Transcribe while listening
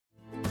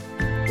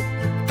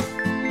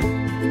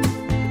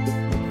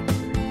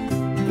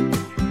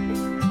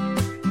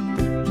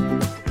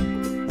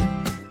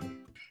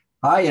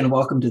Hi, and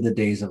welcome to the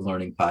Days of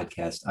Learning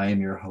podcast. I am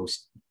your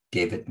host,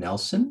 David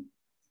Nelson.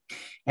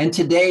 And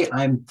today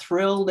I'm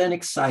thrilled and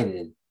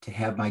excited to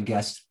have my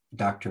guest,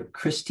 Dr.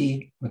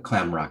 Christy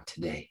McClamrock,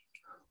 today.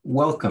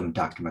 Welcome,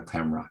 Dr.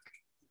 McClamrock.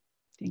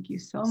 Thank you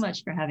so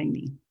much for having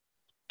me.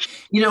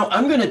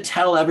 I'm going to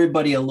tell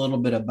everybody a little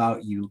bit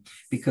about you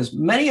because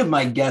many of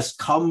my guests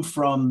come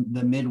from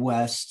the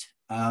Midwest,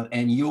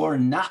 and you're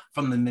not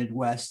from the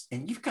Midwest,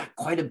 and you've got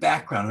quite a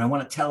background, and I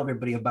want to tell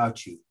everybody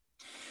about you.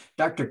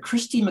 Dr.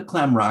 Christy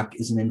McClamrock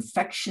is an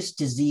infectious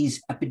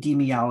disease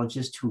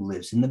epidemiologist who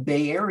lives in the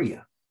Bay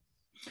Area.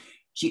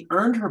 She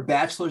earned her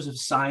Bachelor's of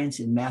Science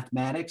in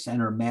Mathematics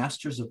and her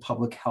Master's of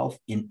Public Health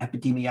in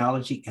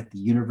Epidemiology at the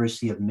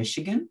University of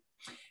Michigan,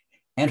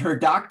 and her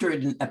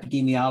doctorate in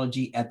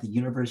epidemiology at the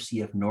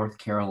University of North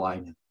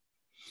Carolina.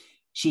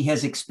 She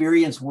has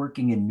experience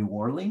working in New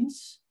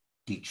Orleans,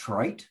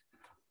 Detroit,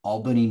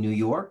 Albany, New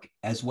York,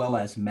 as well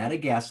as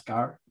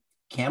Madagascar,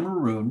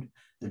 Cameroon,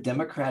 the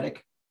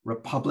Democratic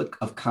Republic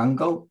of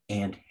Congo,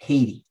 and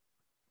Haiti.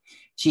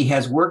 She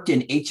has worked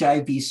in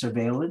HIV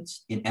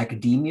surveillance in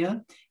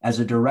academia, as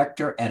a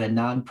director at a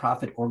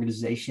nonprofit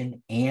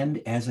organization, and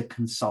as a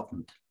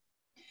consultant.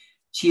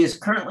 She is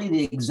currently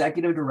the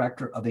executive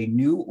director of a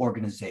new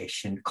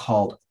organization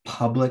called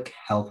Public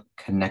Health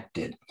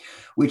Connected,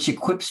 which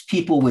equips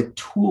people with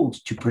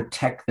tools to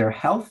protect their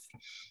health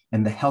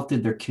and the health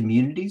of their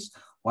communities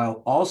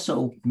while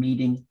also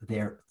meeting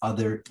their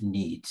other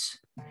needs.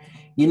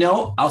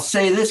 I'll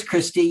say this,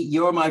 Christy,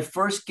 you're my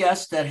first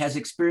guest that has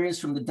experience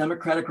from the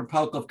Democratic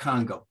Republic of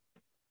Congo.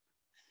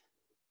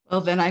 Well,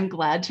 then I'm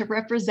glad to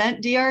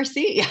represent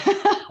DRC.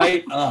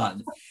 Right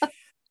on.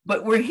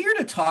 But we're here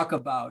to talk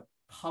about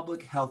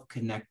Public Health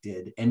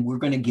Connected, and we're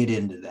going to get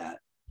into that.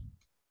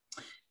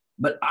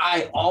 But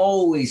I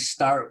always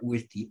start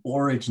with the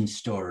origin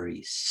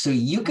stories. So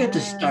you get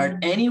to start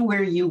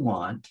anywhere you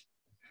want.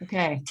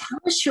 Okay. Tell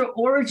us your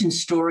origin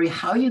story,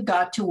 how you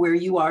got to where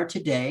you are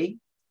today.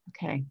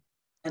 Okay.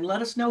 And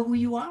let us know who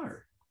you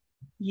are.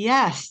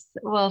 Yes.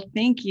 Well,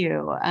 thank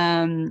you.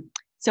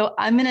 So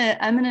I'm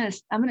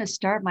gonna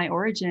start my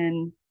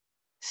origin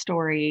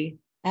story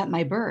at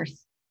my birth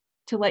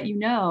to let you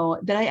know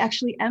that I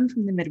actually am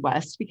from the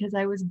Midwest because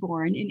I was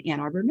born in Ann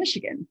Arbor,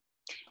 Michigan.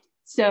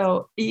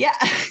 So yeah.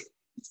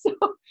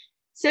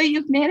 So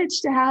you've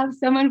managed to have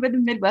someone with a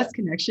Midwest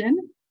connection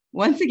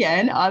once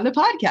again on the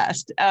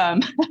podcast.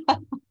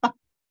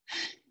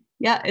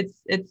 Yeah,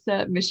 it's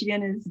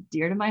Michigan is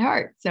dear to my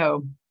heart.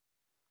 So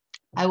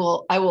I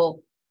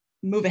will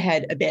move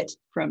ahead a bit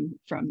from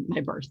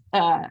my birth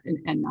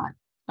and not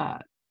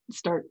not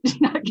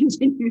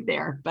continue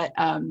there. But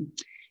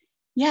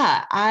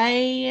yeah,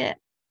 I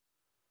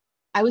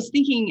was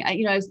thinking,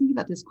 I was thinking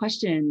about this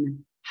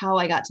question, how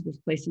I got to this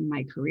place in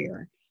my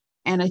career.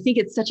 And I think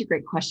it's such a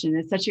great question.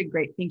 It's such a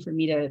great thing for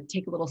me to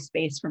take a little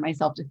space for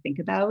myself to think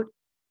about.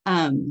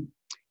 And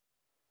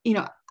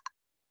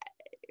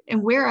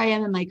where I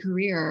am in my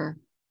career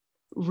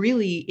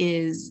really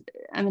is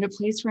I'm in a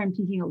place where I'm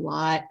thinking a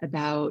lot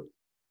about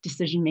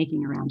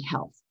decision-making around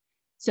health.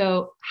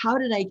 So how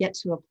did I get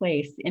to a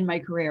place in my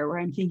career where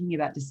I'm thinking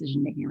about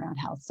decision-making around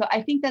health? So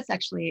I think that's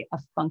actually a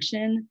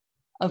function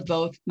of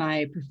both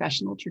my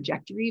professional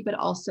trajectory, but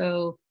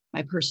also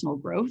my personal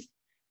growth.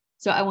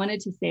 So I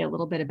wanted to say a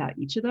little bit about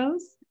each of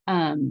those.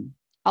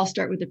 I'll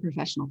start with the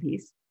professional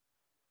piece.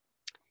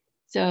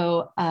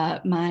 So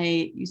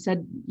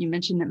you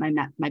mentioned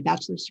that my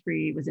bachelor's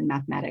degree was in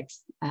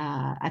mathematics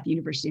at the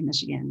University of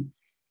Michigan.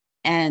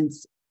 And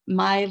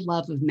my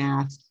love of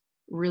math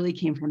really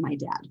came from my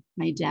dad.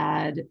 My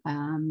dad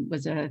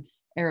was a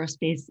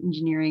aerospace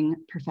engineering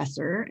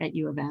professor at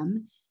U of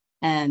M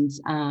and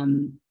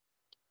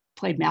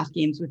played math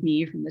games with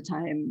me from the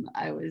time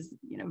I was,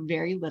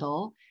 very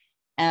little.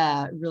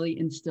 Really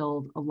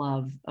instilled a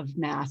love of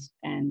math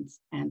and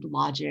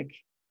logic,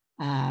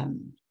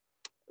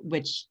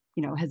 which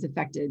has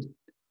affected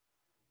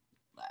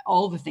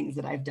all the things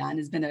that I've done.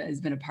 Has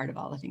been a part of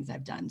all the things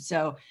I've done.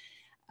 So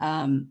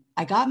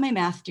I got my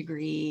math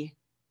degree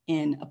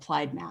in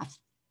applied math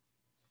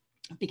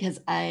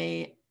because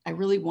I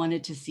really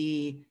wanted to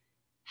see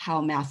how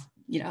math,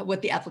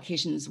 what the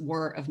applications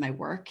were of my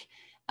work.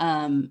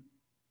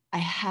 I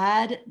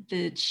had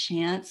the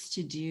chance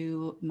to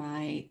do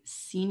my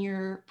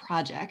senior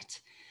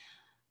project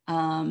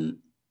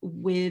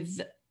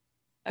with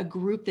a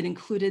group that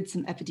included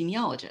some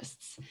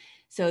epidemiologists.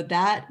 So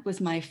that was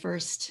my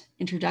first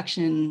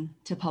introduction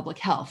to public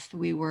health.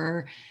 We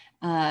were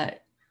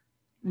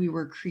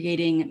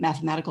creating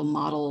mathematical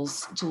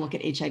models to look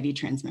at HIV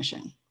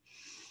transmission.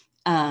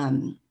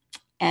 And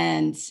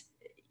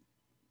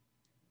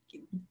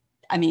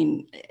I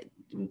mean,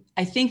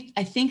 I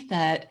think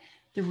that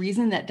the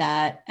reason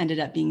that ended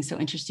up being so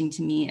interesting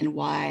to me and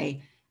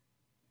why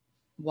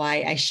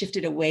I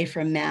shifted away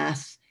from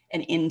math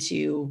and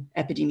into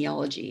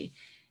epidemiology,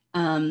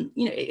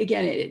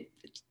 again,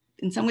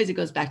 in some ways it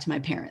goes back to my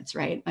parents,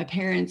 right? My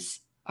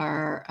parents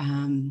are,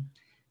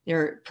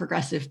 they're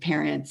progressive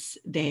parents.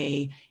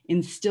 They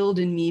instilled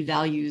in me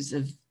values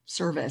of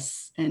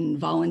service and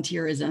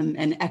volunteerism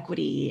and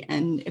equity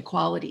and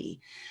equality.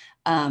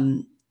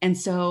 And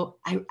so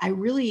I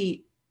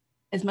really,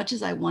 as much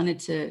as I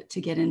wanted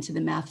to get into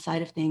the math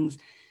side of things,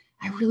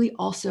 I really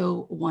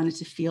also wanted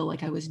to feel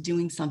like I was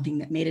doing something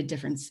that made a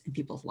difference in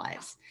people's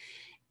lives.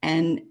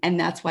 And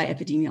that's why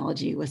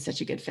epidemiology was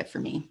such a good fit for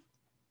me.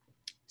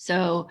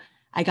 So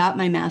I got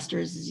my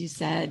master's, as you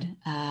said,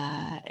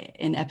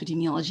 in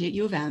epidemiology at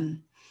U of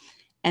M.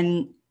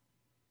 And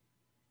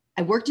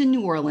I worked in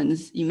New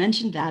Orleans. You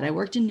mentioned that. I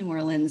worked in New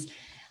Orleans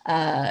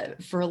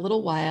for a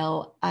little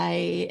while.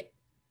 I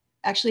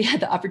actually had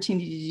the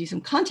opportunity to do some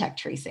contact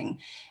tracing.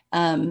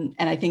 And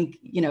I think,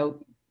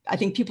 I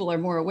think people are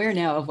more aware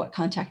now of what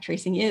contact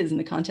tracing is in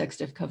the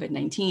context of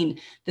COVID-19.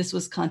 This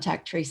was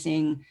contact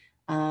tracing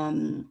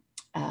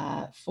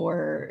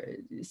for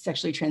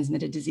sexually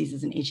transmitted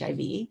diseases and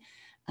HIV.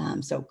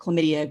 So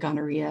chlamydia,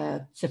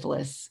 gonorrhea,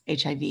 syphilis,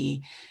 HIV.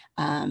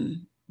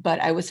 But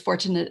I was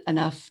fortunate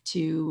enough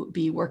to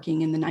be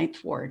working in the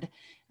Ninth Ward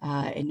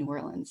in New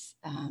Orleans,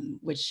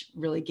 which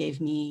really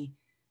gave me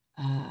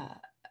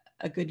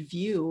a good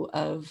view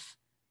of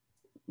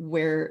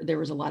where there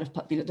was a lot of,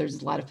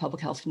 there's a lot of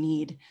public health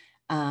need.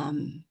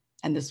 And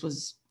this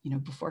was,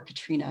 before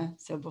Katrina.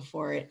 So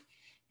before it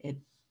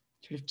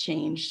sort of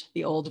changed,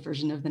 the old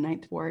version of the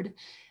Ninth Ward.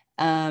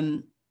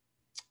 And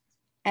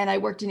I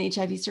worked in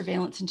HIV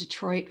surveillance in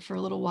Detroit for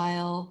a little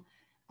while,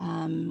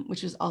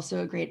 which was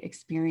also a great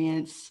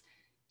experience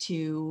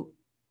to,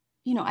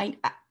 I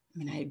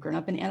had grown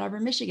up in Ann Arbor,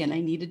 Michigan.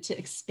 I needed to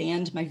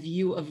expand my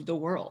view of the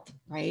world,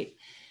 right?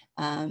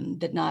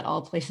 That not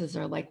all places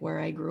are like where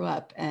I grew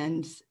up,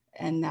 and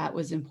that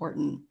was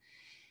important.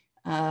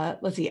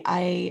 Let's see,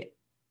 I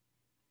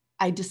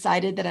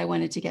decided that I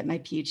wanted to get my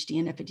PhD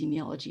in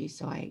epidemiology,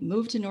 so I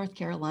moved to North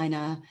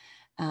Carolina,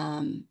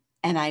 and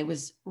I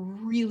was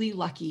really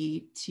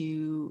lucky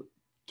to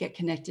get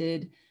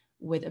connected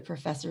with a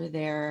professor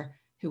there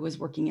who was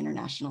working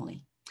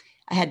internationally.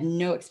 I had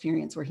no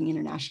experience working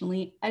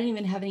internationally. I didn't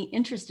even have any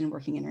interest in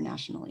working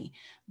internationally,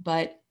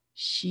 but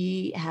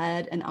she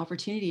had an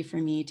opportunity for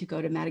me to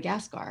go to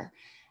Madagascar.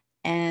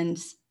 And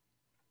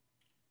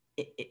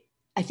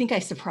I think I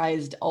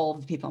surprised all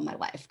the people in my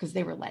life, because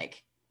they were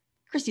like,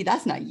 Christy,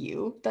 that's not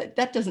you.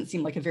 That doesn't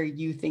seem like a very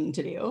you thing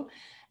to do.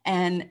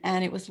 And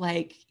it was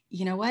like,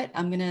 you know what?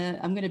 I'm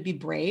gonna be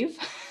brave.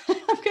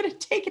 I'm gonna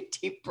take a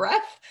deep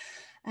breath,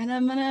 and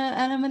I'm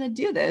gonna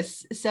do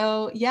this.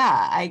 So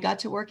yeah, I got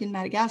to work in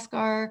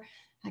Madagascar.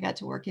 I got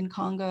to work in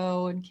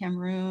Congo and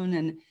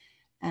Cameroon,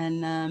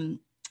 and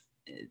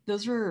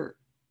those were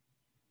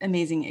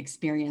amazing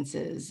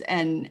experiences.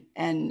 And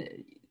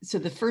so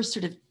the first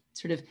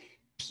sort of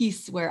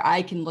piece where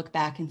I can look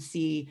back and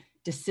see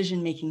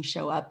decision-making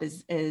show up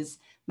is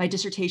my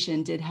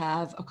dissertation did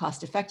have a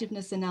cost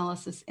effectiveness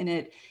analysis in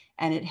it,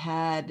 and it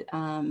had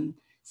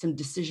some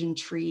decision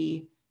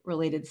tree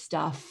related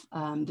stuff.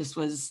 This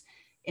was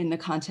in the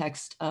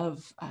context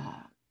of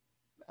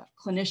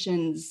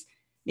clinicians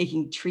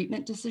making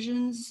treatment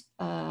decisions,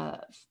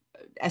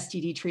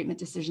 STD treatment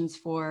decisions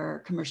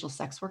for commercial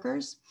sex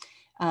workers.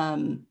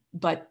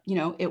 But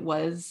it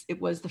was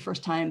the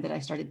first time that I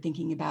started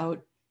thinking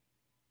about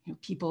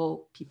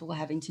people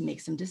having to make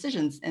some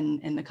decisions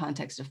in the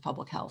context of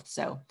public health.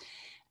 So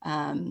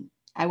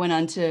I went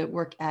on to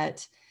work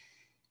at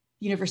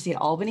University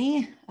at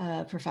Albany,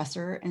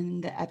 professor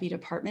in the epi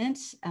department.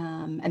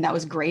 And that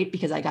was great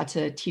because I got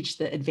to teach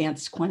the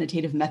advanced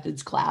quantitative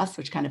methods class,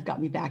 which kind of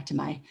got me back to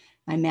my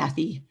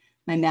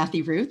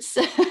mathy roots.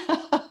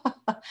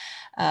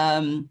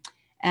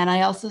 And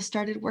I also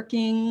started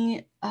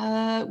working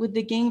with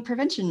the gang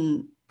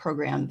prevention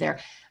program there.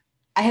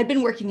 I had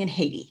been working in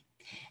Haiti,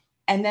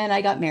 and then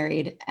I got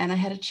married and I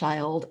had a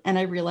child, and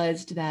I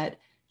realized that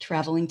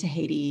traveling to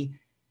Haiti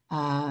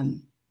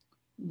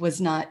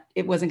wasn't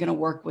going to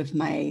work with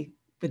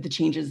the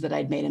changes that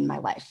I'd made in my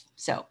life.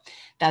 So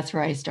that's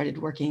where I started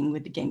working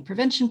with the gang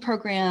prevention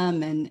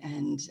program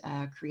and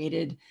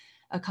created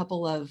a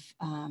couple of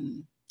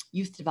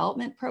youth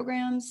development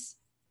programs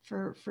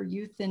for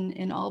youth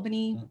in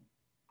Albany.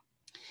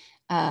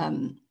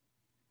 That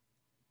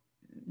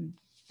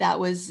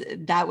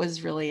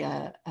was really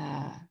a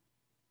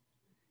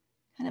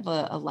kind of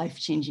a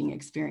life-changing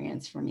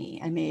experience for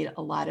me. I made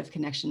a lot of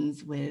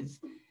connections with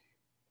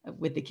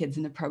the kids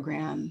in the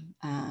program.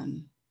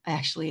 I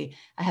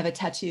have a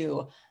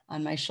tattoo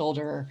on my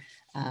shoulder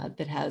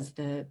that has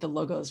the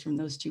logos from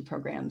those two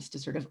programs to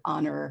sort of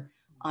honor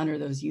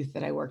those youth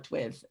that I worked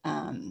with.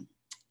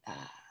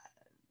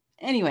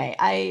 Anyway,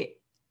 I've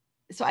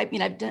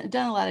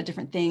done a lot of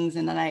different things,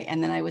 and then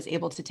I was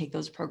able to take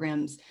those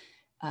programs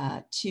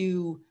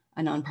to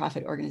a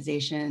nonprofit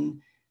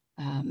organization,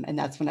 and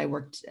that's when I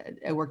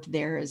worked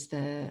there as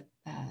the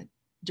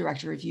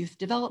director of youth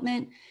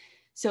development.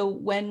 So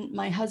when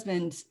my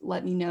husband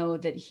let me know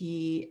that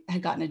he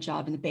had gotten a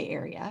job in the Bay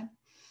Area,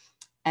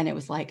 and it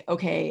was like,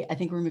 okay, I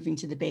think we're moving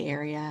to the Bay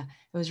Area,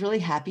 I was really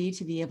happy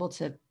to be able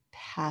to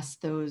pass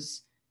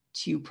those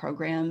two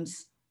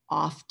programs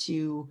off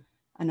to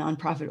a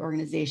nonprofit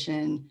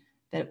organization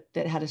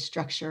that had a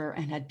structure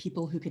and had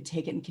people who could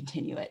take it and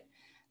continue it.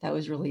 That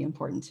was really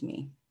important to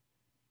me.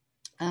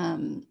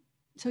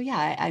 So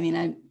yeah, I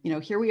mean,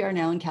 here we are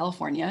now in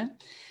California.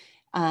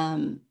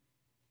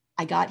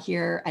 I got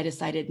here, I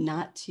decided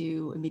not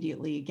to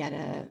immediately get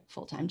a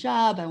full-time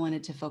job. I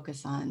wanted to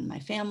focus on my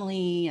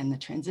family and the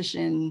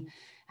transition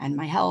and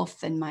my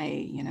health and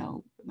my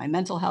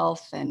mental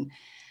health. And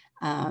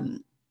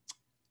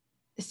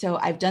so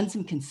I've done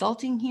some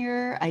consulting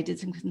here. I did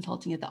some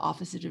consulting at the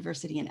Office of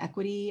Diversity and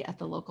Equity at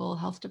the local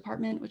health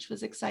department, which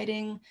was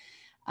exciting.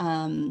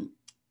 I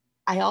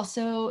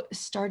also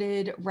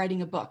started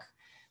writing a book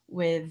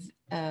with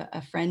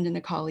a friend and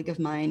a colleague of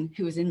mine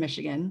who is in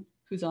Michigan,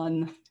 who's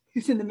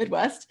in the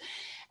Midwest,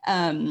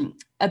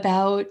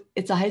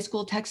 it's a high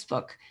school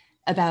textbook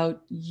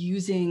about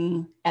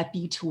using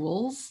EPI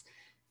tools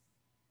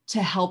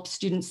to help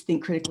students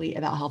think critically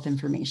about health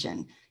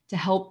information, to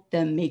help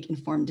them make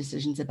informed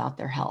decisions about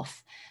their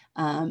health.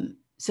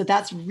 So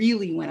that's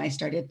really when I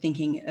started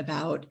thinking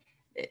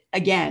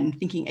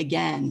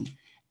again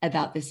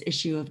about this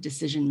issue of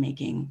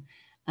decision-making.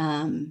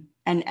 And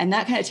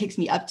that kind of takes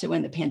me up to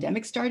when the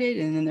pandemic started.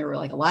 And then there were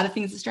like a lot of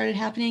things that started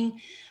happening.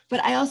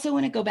 But I also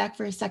want to go back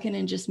for a second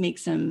and just make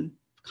some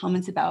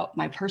comments about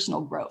my personal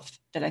growth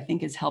that I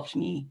think has helped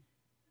me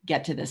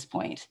get to this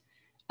point.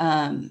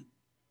 I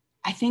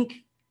think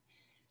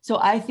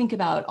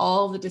about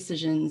all the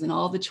decisions and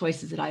all the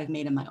choices that I've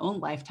made in my own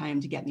lifetime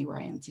to get me where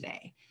I am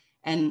today.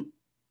 And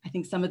I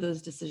think some of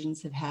those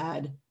decisions have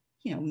had,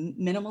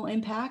 minimal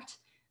impact.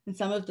 And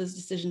some of those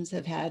decisions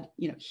have had,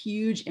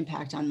 huge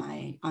impact on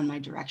my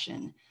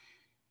direction.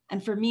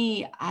 And for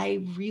me,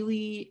 I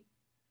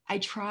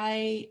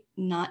try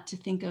not to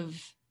think of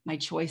my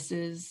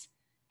choices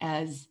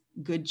as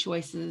good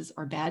choices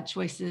or bad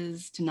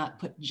choices, to not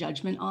put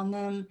judgment on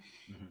them.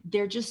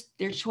 Mm-hmm.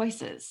 They're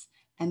choices,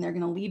 and they're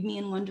going to lead me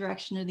in one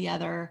direction or the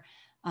other.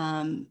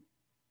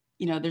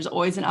 There's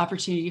always an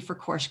opportunity for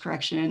course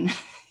correction,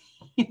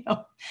 and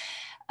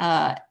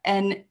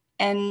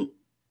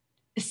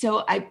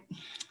so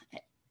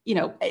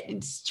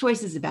it's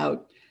choices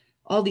about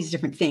all these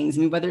different things.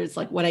 I mean, whether it's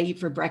like what I eat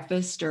for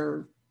breakfast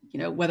or,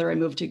 whether I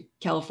move to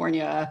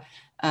California.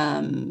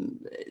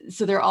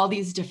 So there are all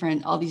these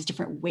different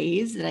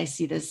ways that I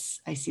see this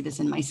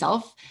in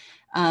myself.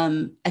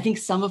 I think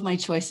some of my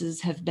choices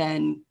have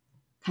been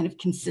kind of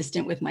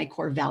consistent with my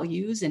core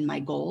values and my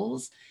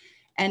goals.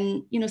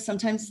 And,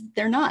 sometimes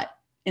they're not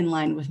in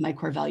line with my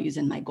core values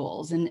and my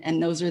goals.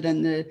 And those are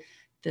then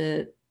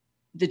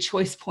the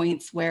choice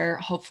points where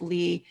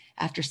hopefully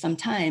after some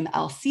time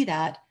I'll see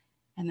that,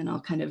 and then I'll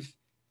kind of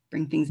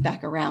bring things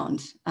back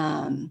around.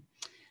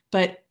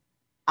 But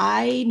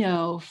I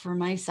know for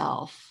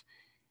myself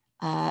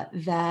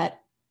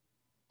that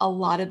a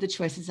lot of the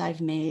choices I've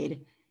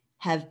made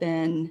have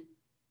been,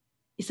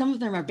 some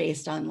of them are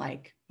based on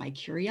like my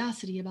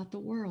curiosity about the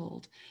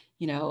world,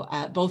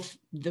 both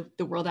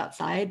the world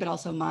outside, but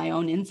also my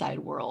own inside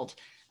world.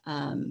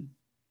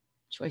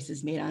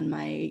 Choices made on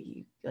my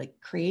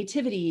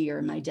creativity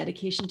or my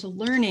dedication to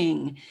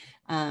learning,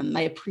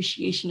 my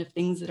appreciation of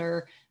things that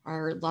are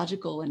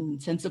logical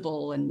and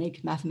sensible and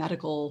make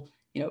mathematical,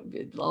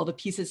 all the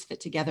pieces fit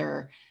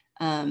together.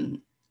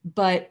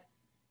 But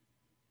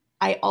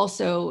I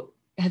also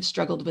have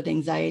struggled with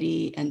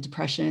anxiety and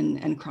depression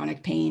and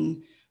chronic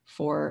pain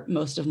for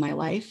most of my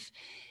life.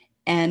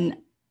 And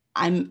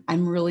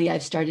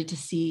I've started to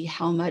see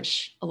how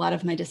much a lot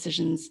of my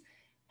decisions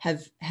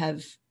have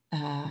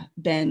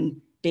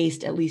been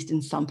based, at least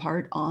in some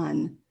part,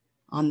 on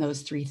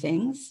those three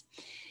things.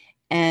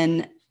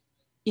 And,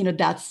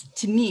 that's,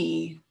 to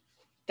me,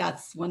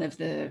 that's one of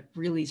the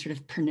really sort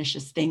of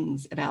pernicious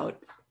things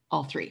about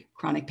all three: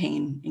 chronic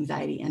pain,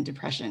 anxiety, and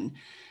depression.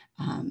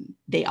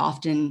 They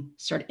often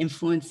start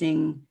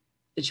influencing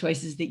the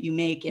choices that you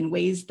make in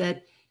ways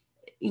that,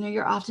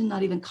 you're often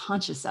not even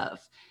conscious of.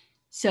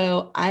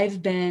 So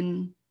I've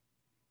been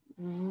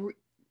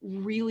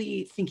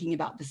really thinking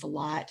about this a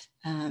lot.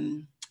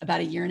 About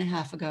a year and a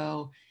half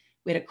ago,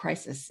 we had a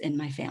crisis in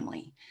my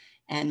family,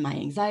 and my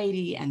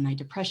anxiety and my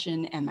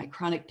depression and my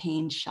chronic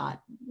pain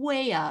shot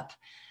way up.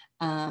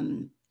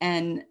 And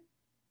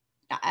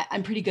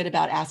I'm pretty good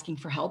about asking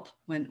for help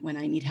when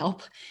I need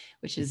help,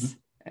 which is,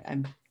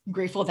 I'm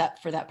grateful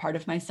for that part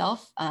of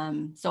myself.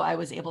 So I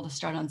was able to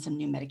start on some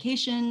new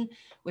medication,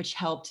 which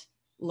helped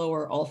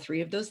lower all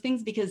three of those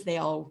things, because they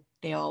all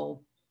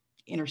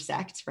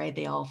intersect, right?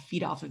 They all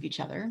feed off of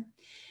each other.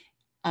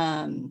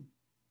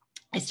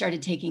 I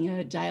started taking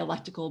a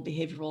dialectical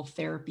behavioral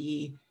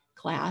therapy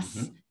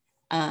class.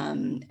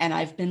 And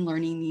I've been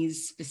learning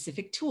these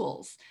specific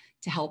tools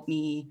to help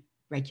me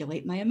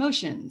regulate my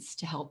emotions,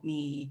 to help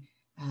me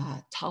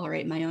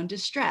tolerate my own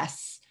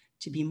distress,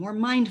 to be more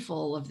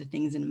mindful of the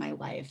things in my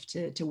life,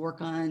 to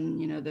work on,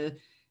 the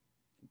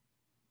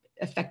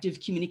effective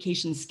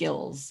communication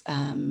skills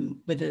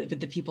with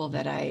the people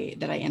that I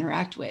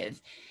interact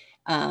with.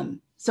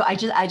 So I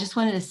just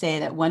wanted to say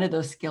that one of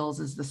those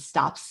skills is the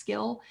stop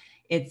skill.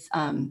 It's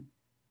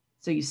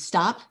so you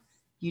stop,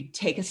 you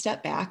take a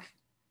step back,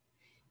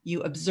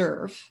 you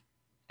observe,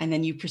 and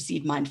then you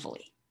proceed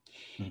mindfully.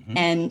 Mm-hmm.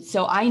 And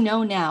so I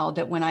know now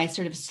that when I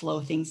sort of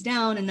slow things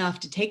down enough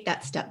to take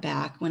that step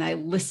back, when I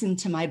listen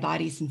to my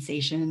body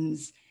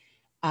sensations,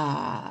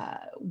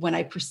 when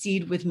I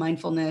proceed with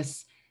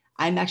mindfulness,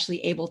 I'm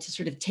actually able to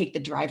sort of take the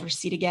driver's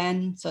seat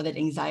again, so that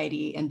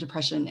anxiety and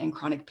depression and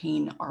chronic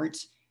pain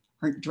aren't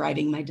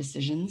driving my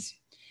decisions.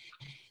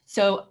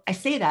 So I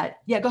say that.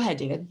 Yeah, go ahead,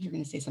 David. You're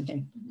going to say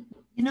something.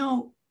 You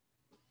know,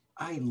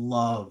 I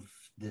love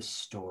this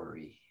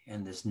story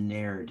and this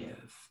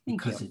narrative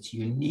because it's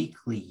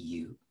uniquely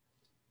you.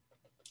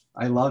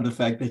 I love the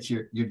fact that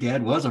your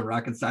dad was a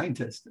rocket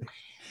scientist.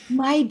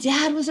 My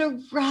dad was a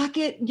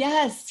rocket.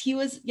 Yes, he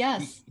was.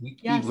 Yes. He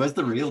was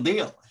the real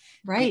deal.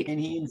 Right. And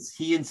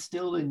he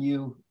instilled in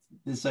you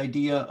this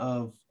idea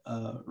of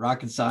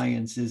rocket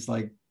science is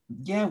like,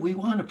 yeah, we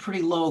want a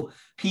pretty low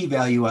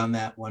p-value on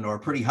that one or a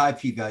pretty high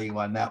p-value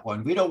on that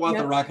one. We don't want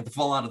the rocket to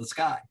fall out of the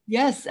sky.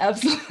 Yes,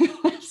 absolutely.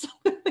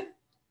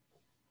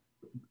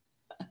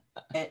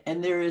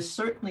 And there is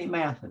certainly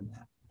math in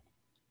that.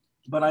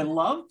 But I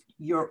love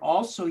your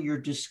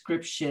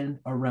description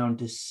around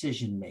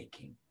decision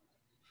making,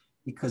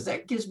 because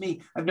that gives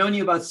me, I've known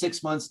you about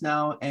 6 months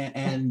now,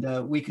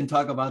 and we can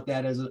talk about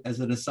that as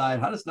an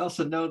aside. How does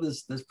Nelson know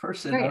this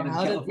person out in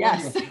California?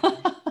 Yes.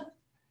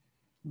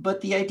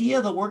 But the idea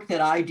of the work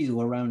that I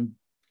do around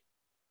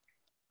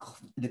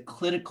the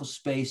clinical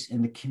space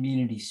and the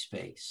community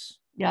space.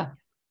 Yeah.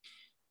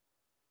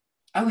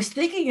 I was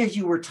thinking as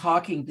you were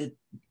talking that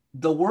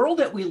the world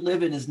that we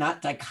live in is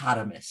not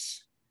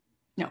dichotomous.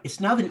 No. It's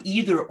not an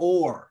either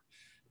or,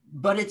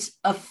 but it's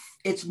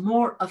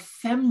more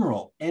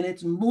ephemeral, and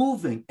it's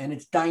moving, and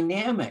it's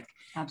dynamic.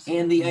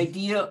 Absolutely. And the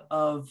idea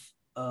of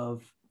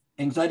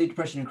anxiety,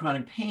 depression, and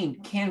chronic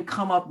pain can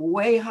come up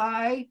way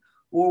high,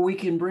 or we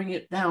can bring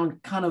it down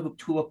kind of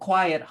to a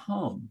quiet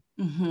hum.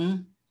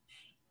 Mm-hmm.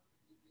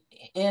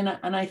 And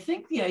I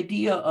think the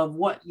idea of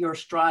what you're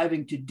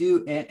striving to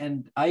do,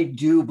 and I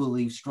do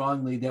believe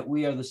strongly that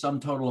we are the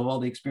sum total of all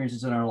the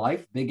experiences in our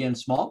life, big and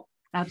small.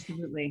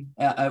 Absolutely.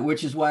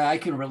 Which is why I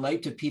can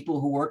relate to people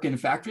who work in a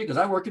factory, because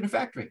I worked in a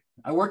factory.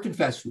 I worked in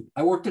fast food.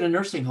 I worked in a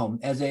nursing home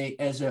as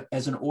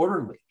an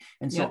orderly.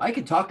 And so I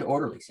can talk to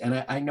orderlies,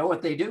 and I know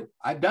what they do.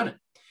 I've done it.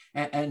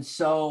 And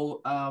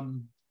so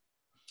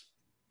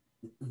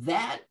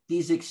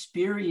these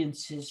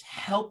experiences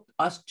help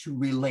us to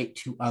relate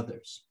to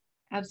others.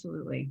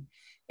 Absolutely.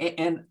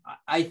 And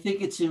I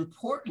think it's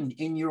important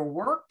in your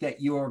work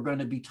that you're going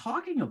to be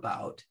talking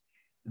about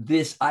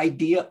this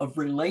idea of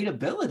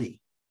relatability.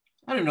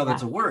 I don't know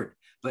that's a word,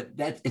 but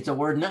it's a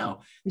word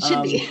now. It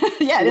should be.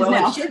 Yeah, it is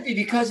now. It should be,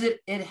 because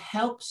it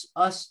helps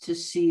us to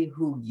see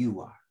who you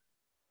are.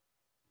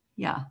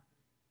 Yeah.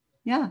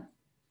 Yeah.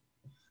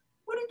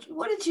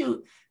 What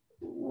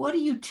do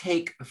you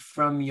take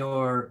from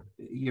your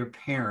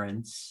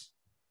parents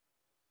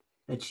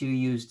that you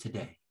use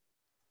today?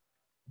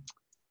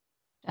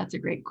 That's a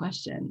great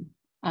question.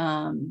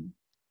 My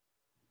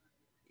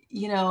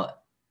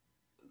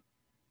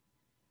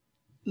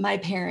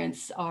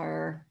parents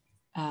are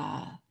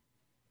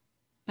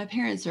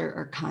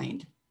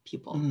kind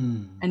people,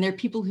 and they're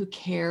people who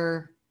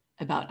care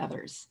about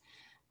others.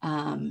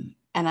 And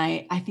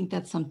I think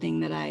that's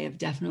something that I have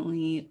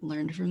definitely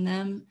learned from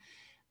them.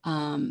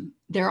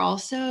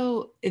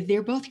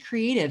 They're both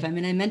creative. I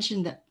mean, I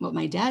mentioned that what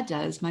my dad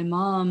does. My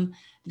mom,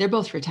 they're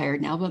both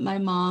retired now, but my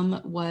mom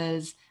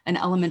was an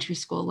elementary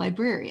school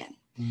librarian.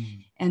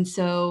 And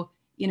so,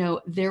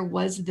 there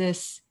was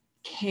this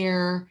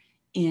care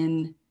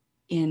in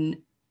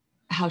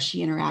how she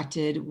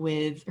interacted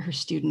with her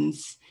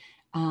students.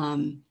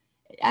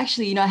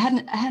 Actually, I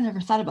hadn't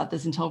ever thought about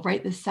this until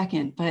right this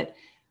second, but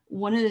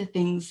one of the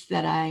things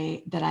that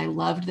I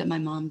loved that my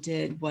mom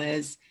did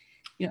was,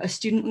 a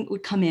student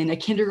would come in, a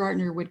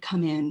kindergartner would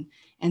come in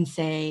and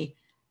say,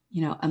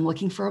 I'm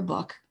looking for a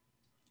book.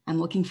 I'm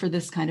looking for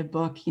this kind of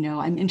book.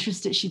 I'm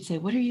interested. She'd say,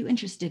 what are you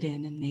interested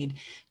in? And they'd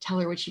tell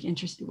her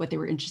what they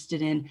were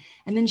interested in.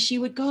 And then she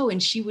would go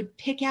and she would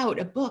pick out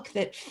a book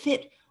that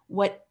fit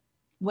what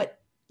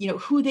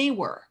who they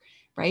were,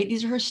 right?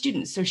 These are her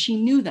students. So she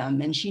knew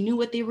them, and she knew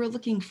what they were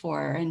looking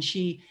for, and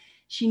she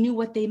knew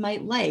what they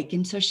might like.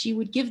 And so she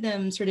would give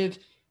them sort of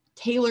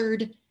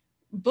tailored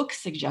book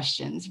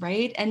suggestions,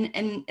 right? And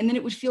then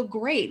it would feel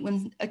great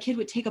when a kid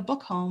would take a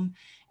book home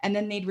and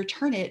then they'd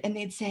return it and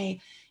they'd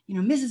say,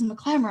 Mrs.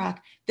 McClamrock,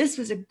 this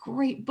was a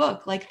great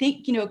book. Like,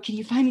 can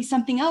you find me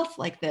something else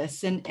like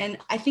this? And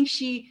I think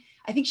she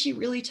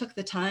really took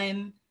the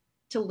time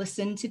to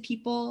listen to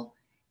people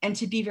and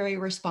to be very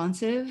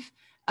responsive.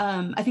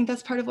 I think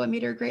that's part of what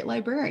made her a great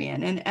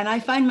librarian. And I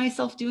find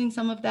myself doing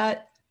some of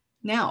that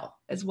now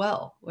as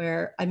well,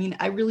 where,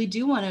 I really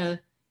do want to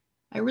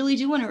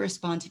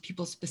respond to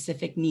people's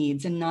specific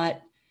needs and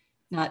not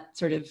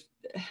sort of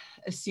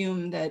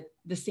assume that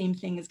the same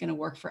thing is going to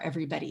work for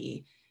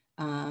everybody.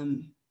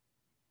 Thanks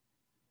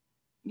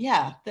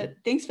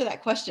for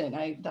that question.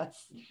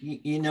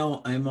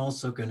 I'm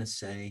also going to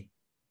say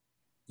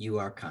you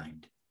are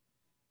kind.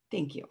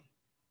 Thank you.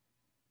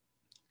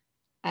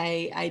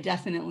 I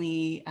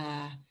definitely,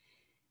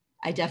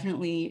 I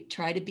definitely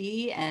try to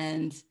be,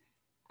 and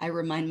I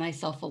remind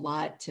myself a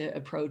lot to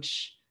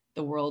approach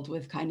the world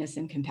with kindness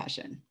and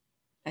compassion.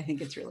 I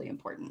think it's really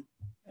important.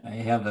 I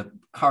have a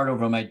card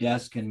over my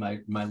desk, and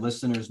my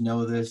listeners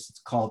know this. It's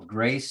called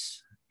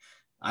Grace.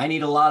 I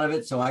need a lot of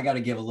it, so I got to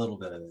give a little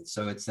bit of it.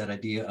 So it's that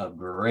idea of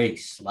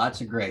grace,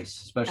 lots of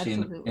grace, especially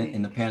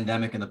in the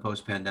pandemic and the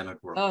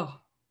post-pandemic world. Oh,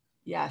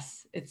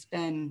 yes, it's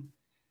been,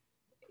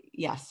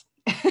 yes.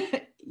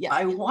 Yeah.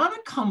 I want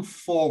to come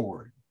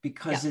forward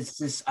because it's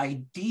this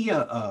idea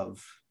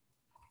of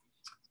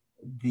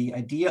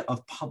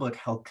Public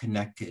Health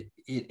Connected.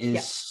 It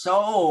is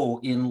so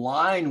in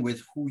line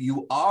with who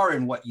you are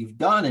and what you've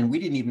done. And we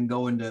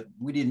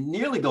didn't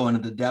nearly go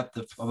into the depth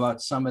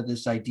about some of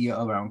this idea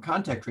around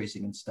contact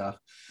tracing and stuff.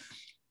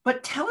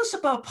 But tell us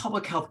about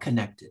Public Health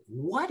Connected.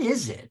 What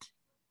is it?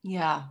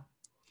 Yeah.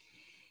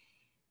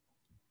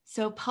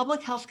 So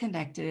Public Health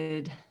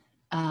Connected,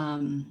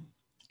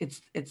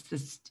 it's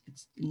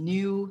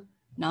new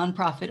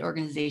nonprofit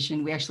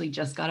organization. We actually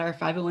just got our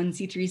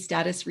 501c3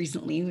 status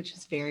recently, which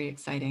is very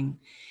exciting.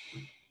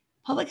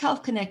 Public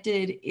Health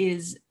Connected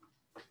is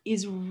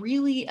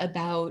really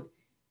about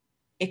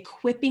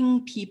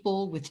equipping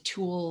people with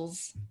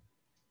tools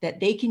that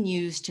they can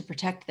use to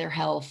protect their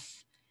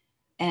health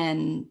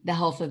and the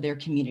health of their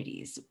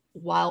communities,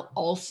 while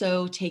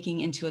also taking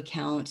into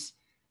account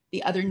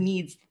the other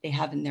needs that they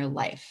have in their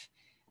life.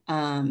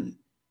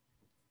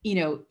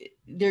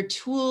 Their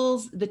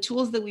tools, the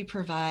tools that we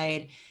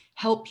provide,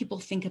 help people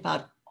think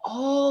about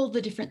all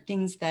the different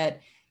things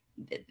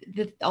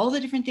all the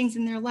different things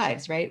in their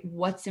lives, right?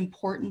 What's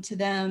important to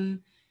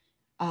them,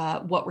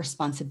 what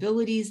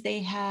responsibilities they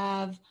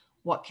have,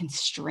 what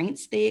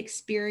constraints they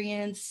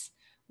experience,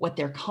 what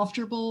they're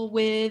comfortable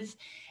with,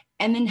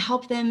 and then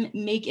help them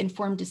make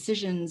informed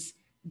decisions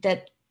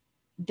that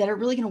are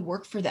really going to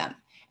work for them.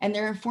 And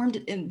they're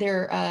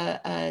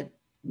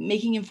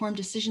making informed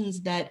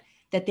decisions that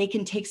they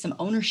can take some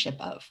ownership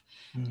of.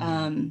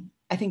 Mm-hmm.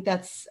 I think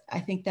that's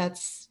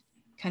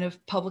kind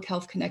of Public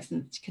Health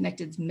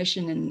Connected's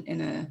mission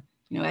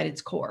at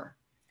its core.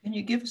 Can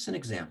you give us an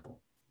example?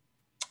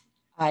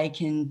 I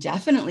can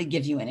definitely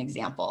give you an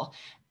example.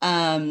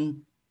 So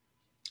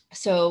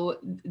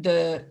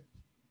the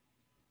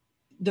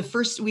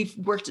first, we've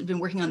been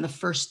working on the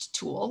first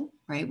tool,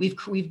 right?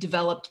 We've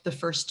developed the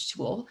first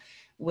tool,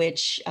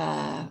 which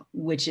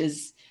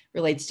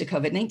relates to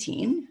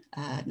COVID-19.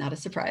 Not a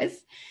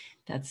surprise.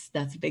 That's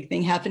a big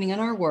thing happening in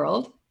our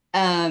world.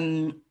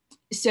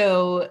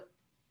 So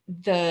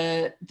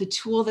the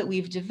tool that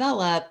we've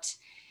developed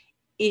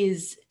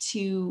is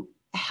to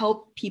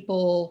help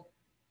people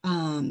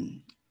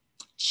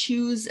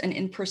choose an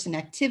in-person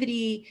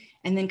activity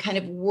and then kind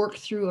of work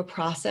through a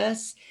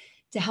process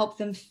to help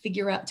them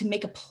figure out, to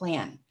make a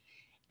plan.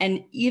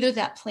 And either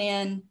that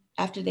plan,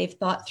 after they've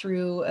thought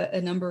through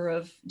a number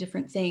of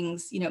different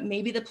things,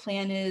 maybe the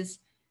plan is,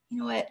 you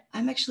know what,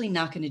 I'm actually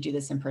not going to do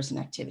this in-person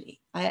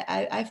activity.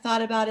 I've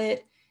thought about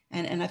it,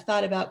 and I've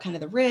thought about kind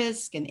of the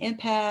risk and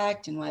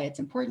impact and why it's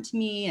important to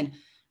me. And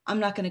I'm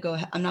not going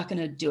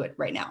to do it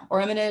right now. Or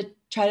I'm going to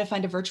try to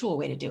find a virtual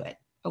way to do it,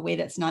 a way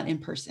that's not in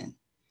person.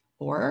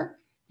 Or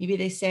maybe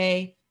they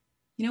say,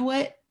 you know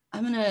what,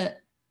 I'm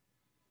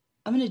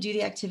going to do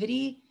the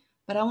activity,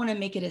 but I want to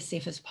make it as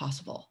safe as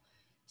possible.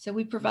 So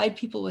we provide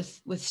people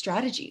with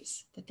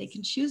strategies that they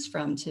can choose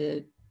from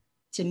to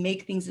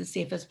make things as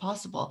safe as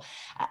possible.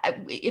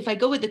 If I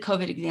go with the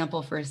COVID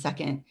example for a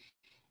second,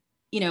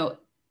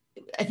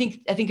 I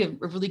think a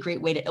really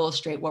great way to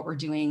illustrate what we're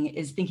doing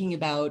is thinking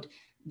about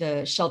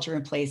the shelter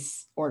in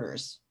place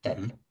orders that,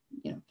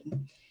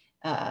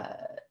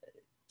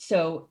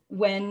 so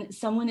when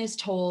someone is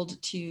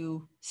told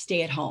to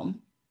stay at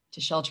home,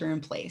 to shelter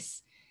in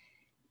place,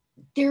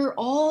 there are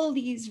all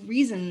these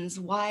reasons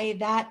why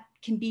that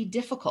can be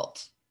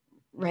difficult,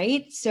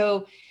 right?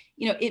 So,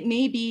 it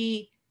may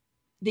be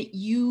that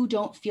you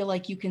don't feel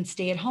like you can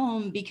stay at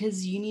home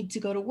because you need to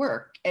go to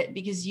work,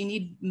 because you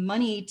need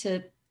money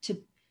to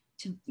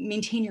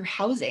maintain your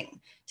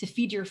housing, to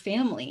feed your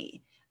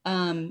family.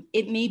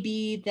 It may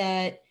be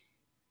that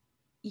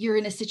you're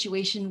in a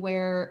situation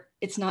where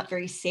it's not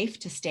very safe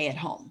to stay at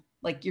home.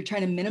 Like you're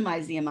trying to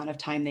minimize the amount of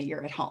time that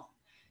you're at home,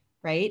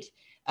 right?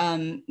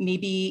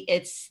 Maybe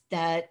it's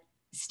that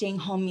staying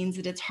home means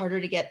that it's harder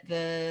to get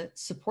the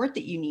support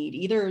that you need,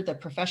 either the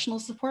professional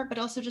support, but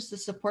also just the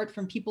support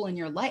from people in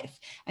your life.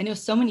 I know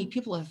so many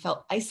people have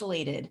felt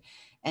isolated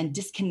and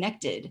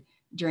disconnected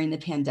during the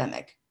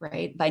pandemic,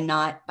 right? By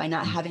not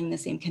having the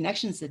same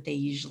connections that they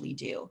usually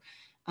do.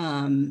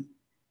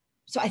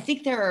 So I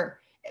think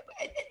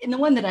and the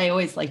one that I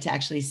always like to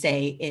actually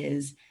say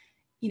is,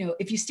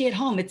 if you stay at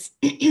home, it's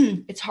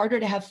it's harder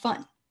to have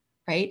fun,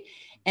 right?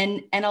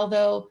 And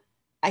although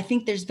I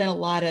think there's been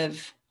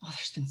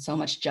there's been so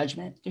much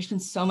judgment. There's been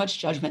so much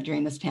judgment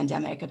during this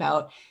pandemic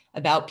about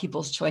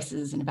people's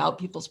choices and about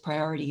people's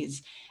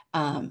priorities.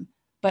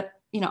 But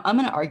I'm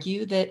going to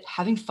argue that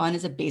having fun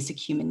is a basic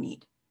human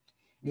need.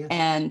 Yes.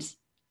 And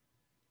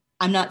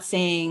I'm not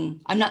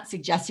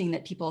suggesting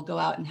that people go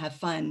out and have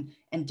fun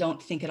and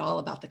don't think at all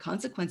about the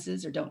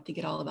consequences or don't think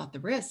at all about the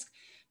risk.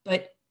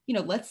 But,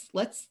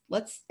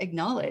 let's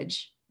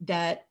acknowledge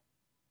that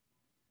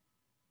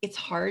it's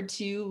hard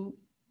to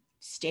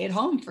stay at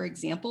home, for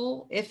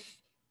example, if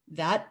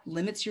that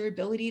limits your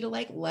ability to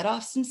like let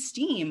off some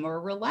steam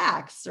or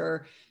relax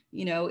or,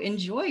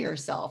 enjoy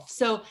yourself.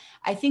 So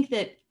I think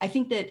that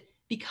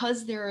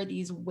because there are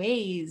these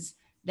ways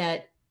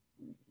that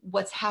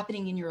what's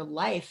happening in your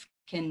life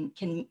can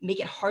make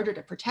it harder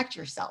to protect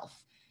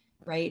yourself,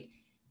 right?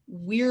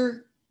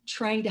 We're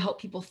trying to help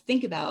people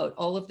think about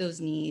all of those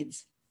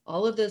needs,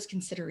 all of those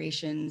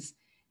considerations,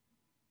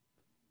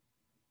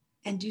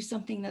 and do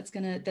something that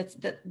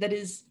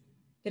is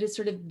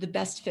sort of the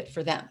best fit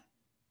for them.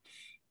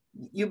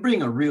 You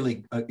bring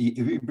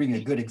you bring a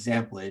good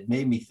example. It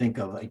made me think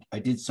of, I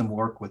did some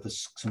work with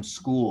some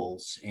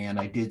schools, and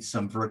I did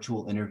some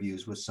virtual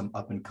interviews with some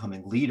up and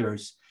coming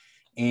leaders.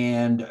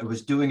 And I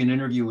was doing an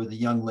interview with a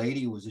young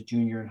lady who was a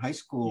junior in high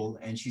school,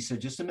 and she said,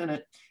 just a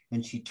minute.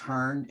 And she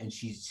turned and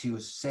she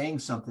was saying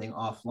something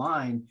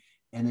offline.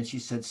 And then she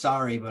said,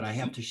 sorry, but I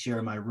have to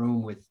share my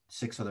room with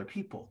 6 other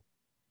people.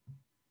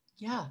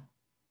 Yeah.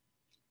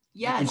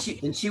 Yes.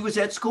 And she was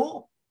at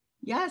school.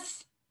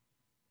 Yes.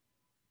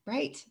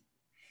 Right.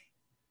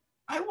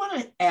 I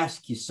want to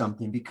ask you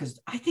something, because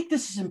I think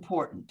this is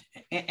important.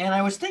 And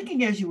I was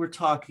thinking as you were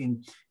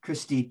talking,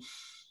 Christy,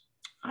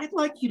 I'd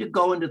like you to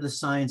go into the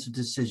science of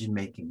decision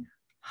making.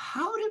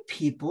 How do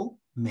people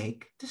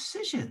make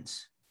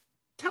decisions?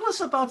 Tell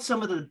us about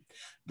some of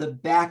the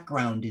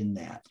background in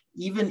that,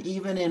 even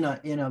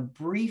in a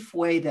brief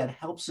way that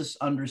helps us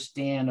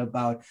understand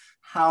about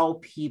how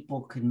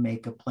people can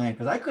make a plan.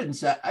 Because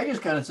I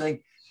just kind of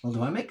think, well,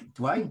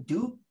 do I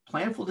do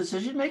planful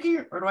decision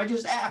making, or do I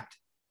just act?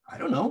 I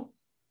don't know.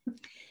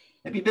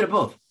 Maybe a bit of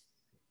both.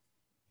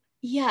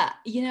 Yeah,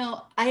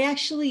 I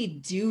actually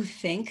do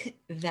think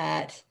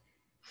that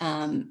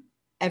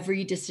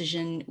every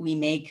decision we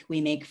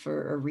make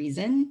for a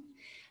reason.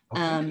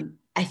 Okay.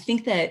 I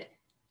think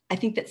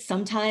that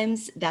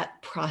sometimes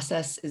that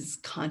process is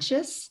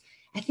conscious.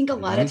 I think a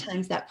lot of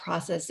times that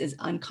process is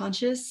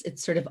unconscious.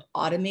 It's sort of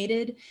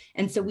automated.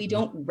 And so we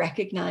don't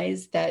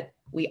recognize that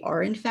we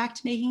are in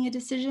fact making a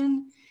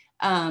decision.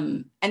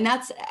 And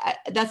that's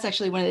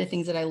actually one of the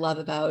things that I love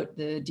about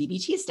the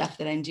DBT stuff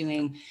that I'm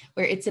doing,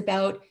 where it's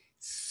about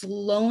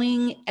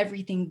slowing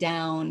everything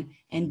down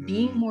and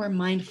being more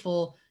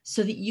mindful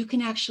so that you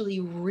can actually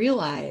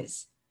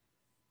realize,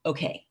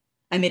 okay,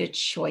 I made a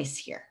choice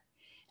here.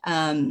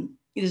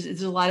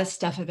 There's a lot of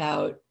stuff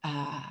about,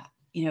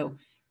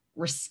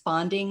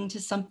 responding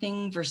to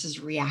something versus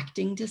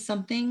reacting to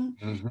something.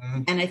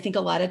 Mm-hmm. And I think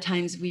a lot of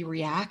times we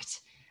react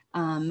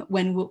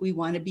when what we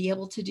want to be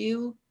able to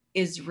do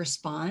is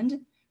respond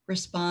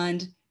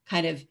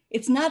kind of,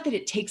 it's not that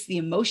it takes the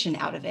emotion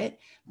out of it,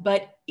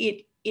 but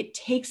it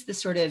takes the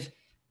sort of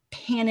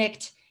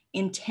panicked,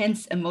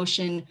 intense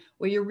emotion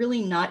where you're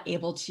really not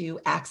able to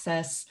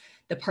access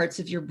the parts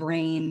of your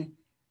brain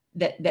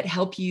that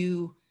help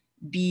you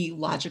be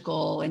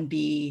logical and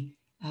be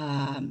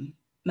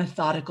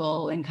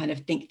methodical and kind of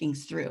think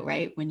things through,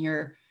 right? When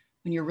you're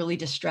really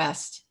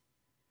distressed,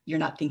 you're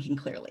not thinking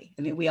clearly.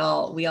 I mean, we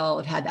all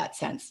have had that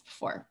sense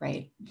before,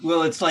 right?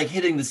 Well, it's like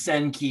hitting the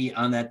send key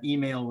on that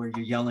email where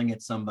you're yelling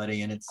at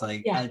somebody, and it's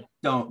like, yeah.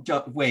 Don't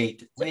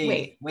wait.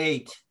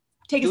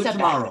 Take Do a step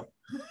tomorrow.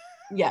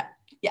 Back.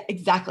 Yeah,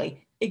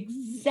 exactly.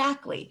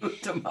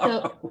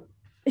 Tomorrow.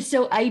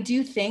 So I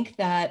do think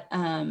that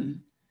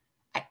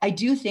I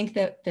do think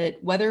that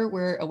whether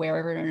we're aware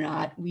of it or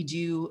not, we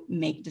do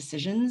make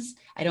decisions.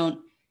 I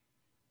don't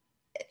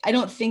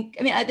think,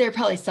 I mean, there are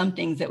probably some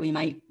things that we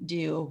might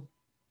do.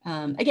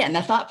 Again,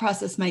 the thought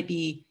process might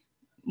be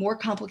more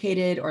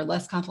complicated or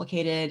less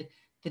complicated.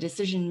 The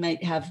decision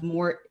might have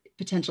more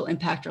potential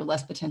impact or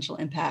less potential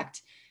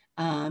impact.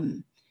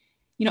 I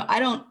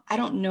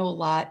don't know a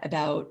lot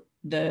about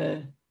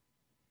the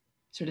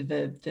sort of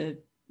the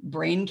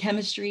brain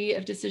chemistry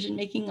of decision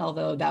making,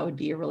 although that would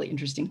be a really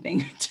interesting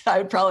thing. I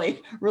would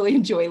probably really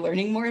enjoy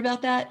learning more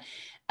about that.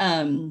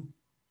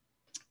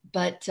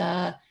 But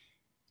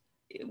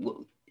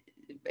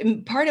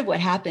part of what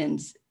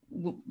happens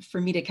for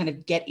me to kind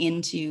of get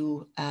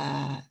into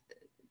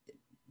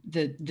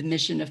the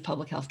mission of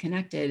Public Health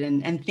Connected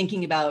and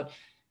thinking about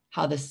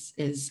how this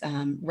is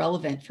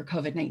relevant for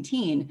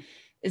COVID-19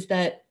 is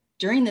that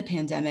during the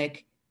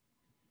pandemic,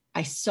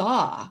 I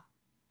saw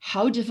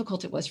how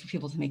difficult it was for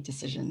people to make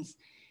decisions.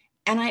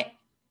 And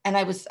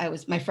I was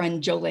my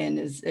friend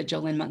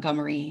Jolynn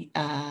Montgomery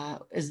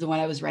is the one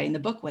I was writing the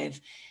book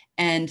with.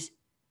 And,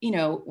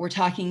 we're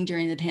talking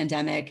during the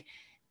pandemic,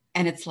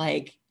 and it's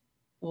like,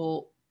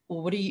 well,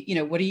 what are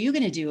you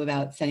going to do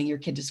about sending your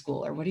kid to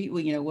school? Or what are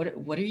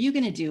you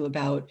going to do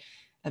about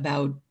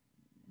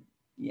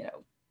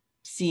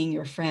seeing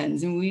your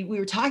friends? And we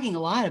were talking a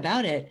lot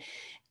about it.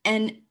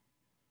 And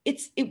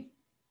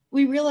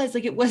we realized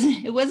like it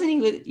wasn't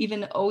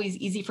even always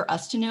easy for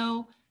us to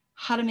know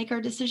how to make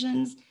our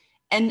decisions.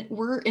 And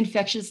we're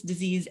infectious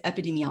disease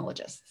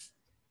epidemiologists,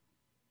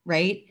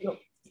 right?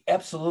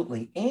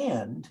 Absolutely.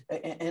 And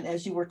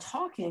as you were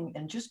talking,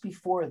 and just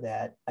before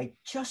that, I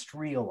just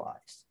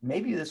realized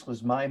maybe this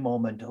was my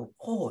moment of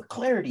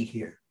clarity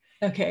here.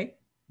 Okay.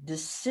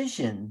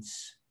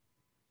 Decisions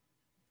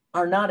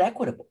are not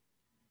equitable.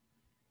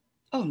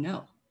 Oh,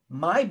 no.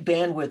 My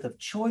bandwidth of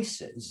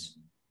choices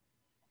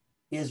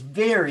is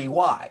very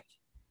wide.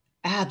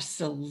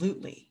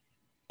 Absolutely.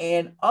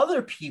 And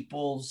other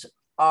people's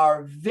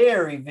are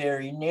very,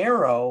 very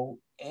narrow.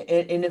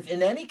 And if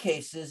in any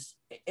cases,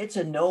 it's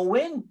a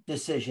no-win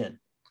decision.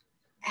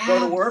 Go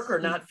to work or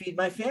not feed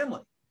my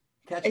family,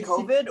 catch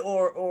COVID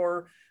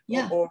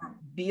Yeah. or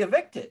be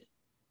evicted.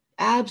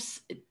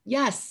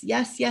 Yes,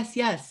 yes, yes,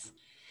 yes.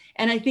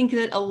 And I think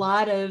that a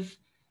lot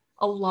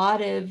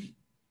of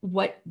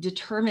what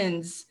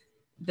determines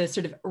the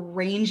sort of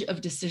range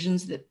of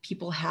decisions that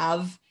people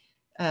have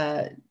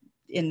uh,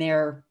 in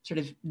their sort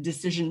of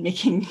decision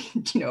making,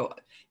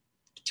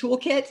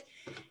 toolkit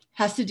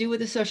has to do with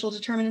the social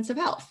determinants of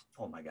health.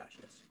 Oh my gosh,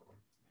 yes.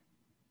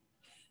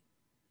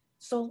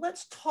 So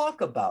let's talk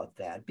about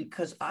that,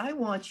 because I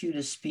want you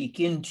to speak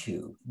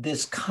into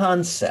this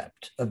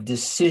concept of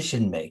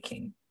decision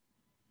making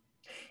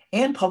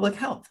and public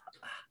health.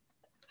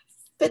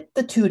 Fit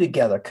the two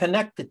together,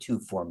 connect the two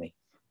for me.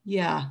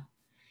 Yeah.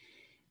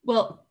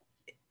 Well,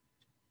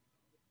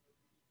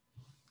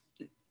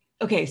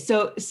 okay.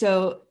 So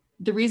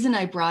the reason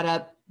I brought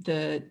up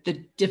the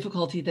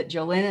difficulty that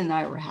Jolene and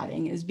I were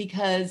having is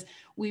because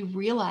we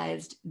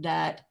realized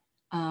that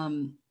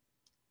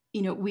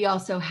we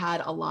also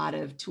had a lot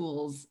of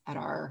tools at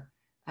our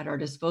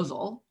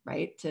disposal,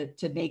 right,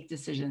 to make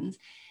decisions,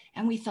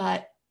 and we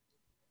thought,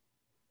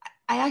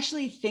 I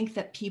actually think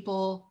that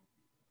people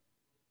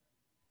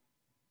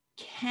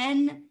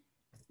can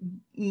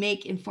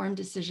make informed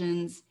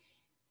decisions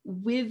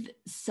with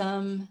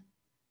some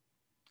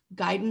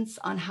guidance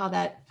on how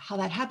that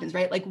happens,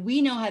 right? Like,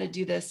 we know how to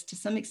do this to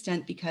some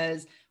extent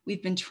because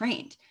we've been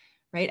trained,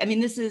 right? I mean,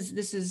 this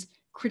is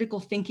critical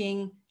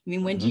thinking. I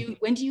mean, when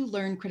do you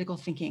learn critical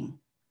thinking?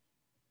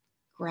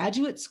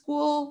 Graduate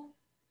school,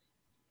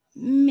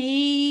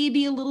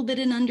 maybe a little bit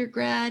in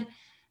undergrad.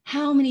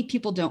 How many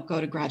people don't go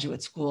to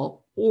graduate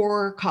school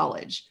or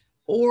college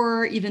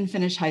or even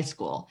finish high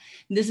school?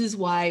 And this is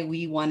why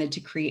we wanted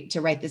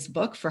to write this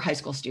book for high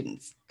school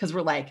students, because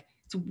we're like,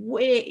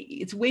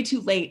 it's way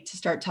too late to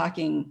start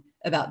talking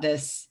about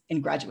this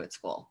in graduate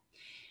school.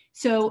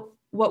 So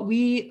what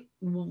we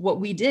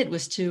did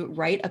was to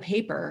write a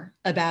paper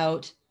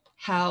about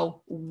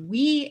how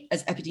we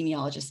as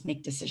epidemiologists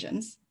make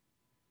decisions,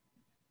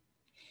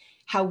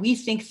 how we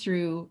think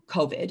through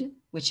COVID,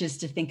 which is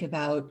to think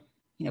about,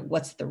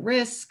 what's the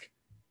risk,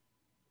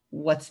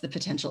 what's the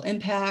potential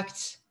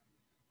impact,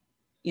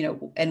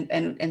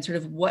 and sort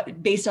of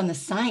what, based on the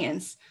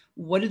science,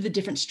 what are the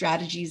different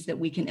strategies that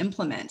we can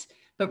implement,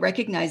 but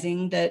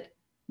recognizing that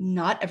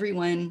not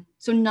everyone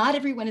is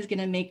going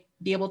to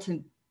be able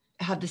to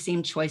have the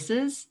same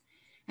choices,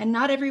 and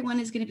not everyone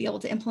is going to be able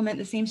to implement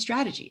the same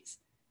strategies.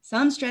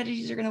 Some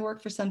strategies are going to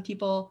work for some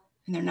people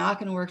and they're not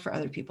going to work for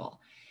other people.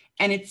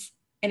 And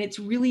it's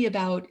really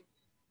about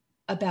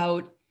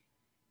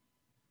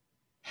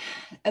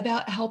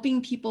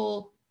helping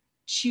people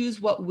choose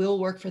what will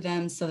work for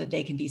them so that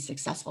they can be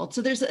successful.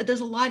 So there's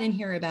a lot in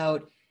here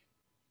about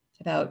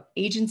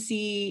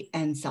agency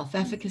and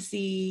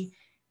self-efficacy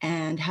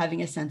and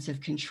having a sense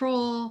of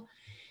control.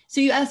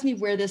 So you asked me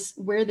where this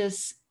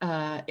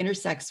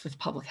intersects with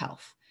public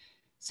health.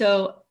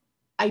 So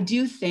I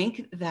do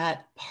think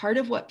that part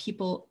of what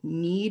people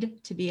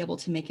need to be able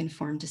to make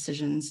informed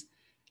decisions,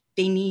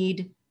 they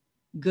need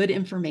good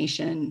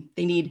information.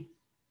 They need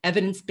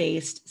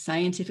evidence-based,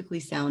 scientifically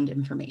sound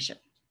information.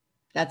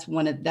 That's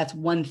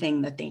one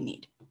thing that they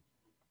need.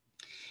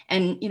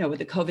 And, with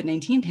the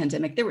COVID-19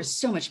 pandemic, there was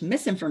so much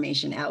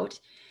misinformation out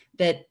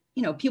that,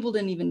 people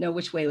didn't even know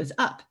which way was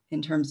up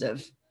in terms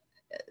of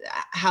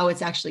how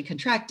it's actually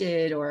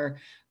contracted or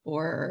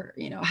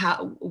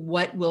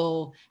what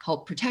will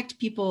help protect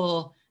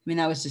people. I mean,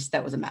 that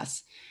was a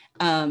mess.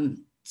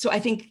 So I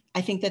think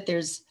that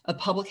there's a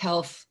public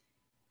health,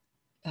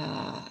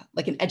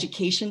 like an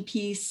education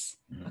piece,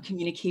 a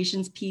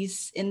communications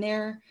piece in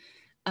there.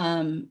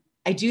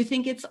 I do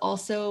think it's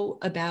also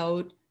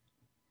about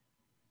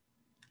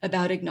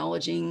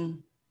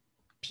acknowledging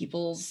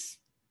people's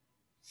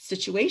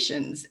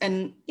situations.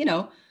 And,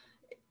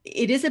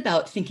 it is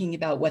about thinking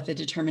about what the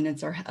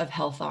determinants of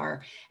health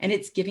are. And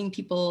it's giving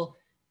people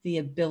the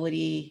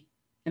ability,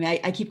 I mean,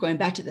 I keep going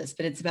back to this,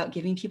 but it's about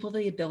giving people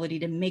the ability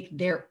to make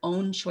their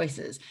own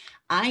choices.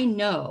 I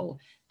know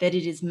that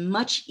it is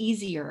much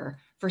easier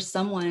for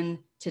someone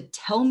to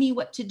tell me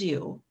what to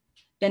do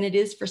than it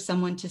is for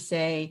someone to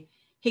say,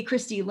 hey,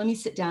 Christy, let me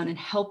sit down and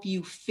help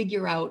you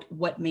figure out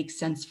what makes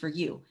sense for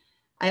you.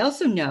 I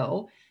also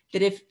know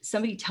that if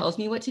somebody tells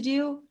me what to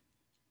do,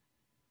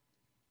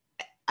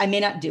 I may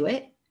not do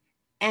it,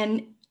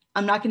 and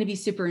I'm not going to be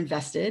super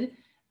invested,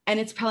 and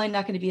it's probably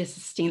not going to be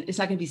it's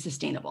not going to be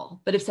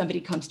sustainable. But if somebody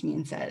comes to me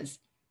and says,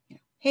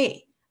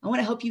 hey, I want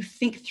to help you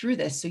think through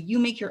this so you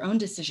make your own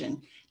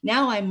decision,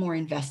 now I'm more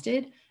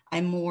invested.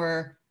 I'm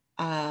more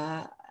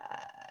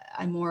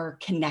I'm more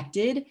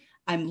connected.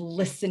 I'm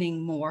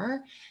listening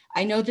more.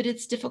 I know that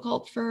it's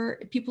difficult for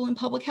people in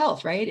public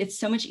health, right? It's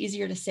so much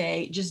easier to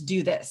say, just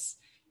do this.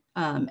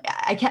 There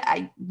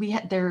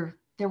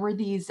were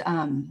these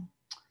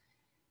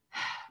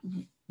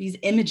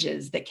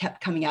images that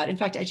kept coming out. In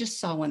fact, I just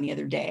saw one the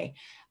other day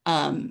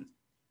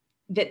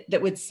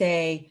that would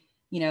say,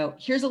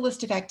 here's a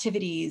list of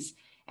activities,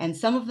 and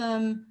some of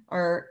them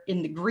are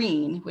in the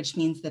green, which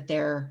means that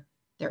they're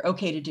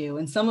okay to do,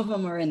 and some of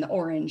them are in the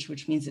orange,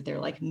 which means that they're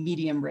like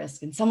medium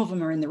risk, and some of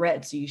them are in the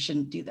red, so you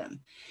shouldn't do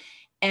them.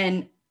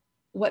 And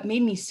what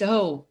made me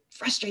so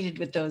frustrated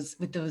with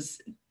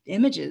those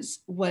images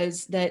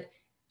was that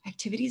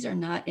activities are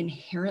not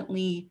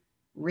inherently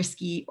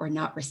risky or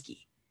not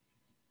risky.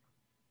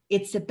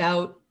 It's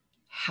about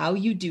how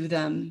you do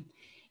them.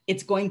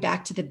 It's going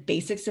back to the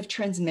basics of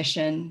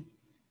transmission,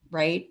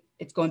 right?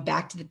 It's going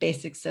back to the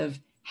basics of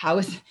how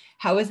is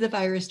the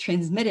virus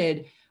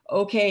transmitted?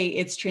 Okay,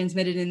 it's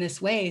transmitted in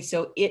this way.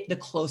 So the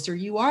closer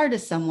you are to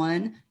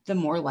someone, the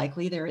more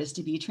likely there is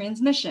to be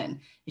transmission.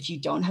 If you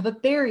don't have a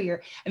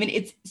barrier, I mean,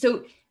 it's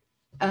so.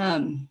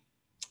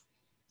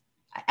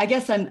 I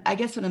guess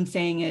what I'm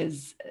saying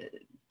is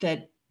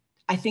that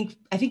I think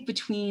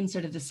between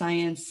sort of the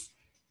science,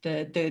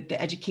 the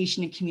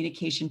education and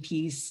communication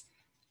piece,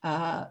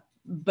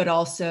 but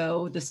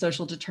also the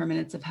social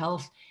determinants of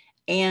health,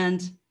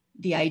 and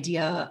the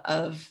idea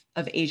of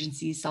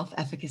agency,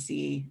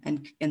 self-efficacy,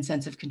 and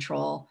sense of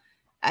control,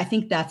 I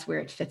think that's where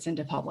it fits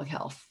into public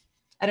health.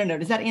 I don't know.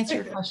 Does that answer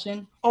your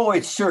question? Oh,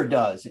 it sure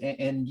does.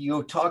 And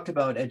you talked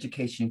about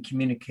education and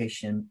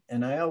communication,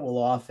 and I will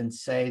often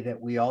say that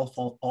we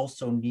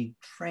also need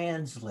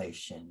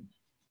translation.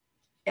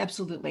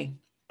 Absolutely.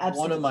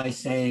 One of my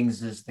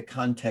sayings is the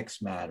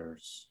context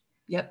matters.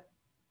 Yep.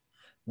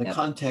 The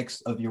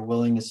context of your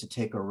willingness to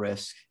take a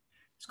risk.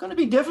 It's going to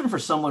be different for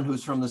someone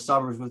who's from the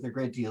suburbs with a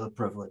great deal of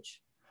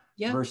privilege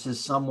versus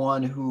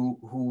someone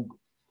who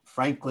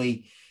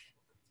frankly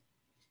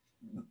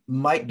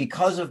might,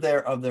 because of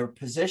their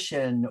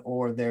position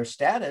or their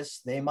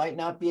status, they might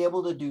not be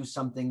able to do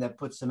something that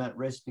puts them at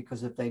risk,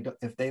 because if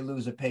they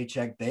lose a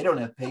paycheck, they don't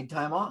have paid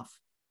time off.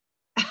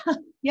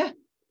 Yeah.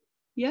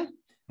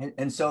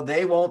 And so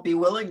they won't be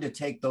willing to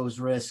take those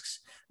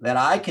risks that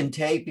I can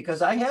take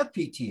because I have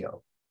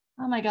PTO.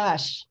 Oh my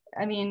gosh.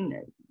 I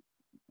mean,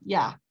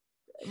 yeah,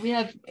 we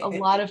have a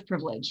lot of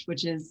privilege,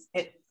 which is.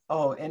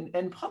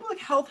 And public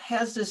health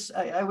has this.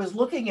 I was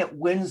looking at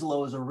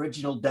Winslow's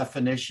original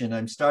definition.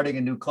 I'm starting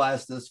a new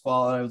class this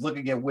fall, and I was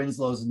looking at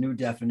Winslow's new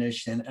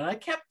definition, and I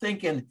kept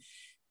thinking,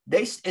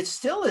 it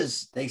still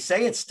is. They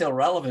say it's still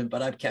relevant,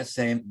 but I kept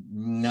saying,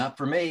 not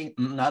for me,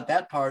 not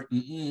that part.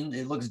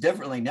 It looks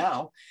differently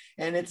now,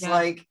 and it's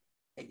like,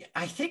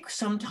 I think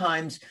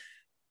sometimes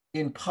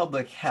in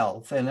public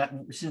health,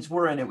 and since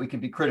we're in it, we can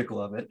be critical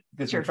of it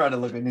because we're trying to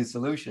look at new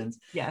solutions.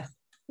 Yes,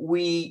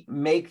 we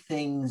make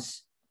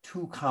things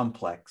too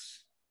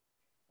complex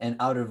and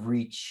out of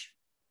reach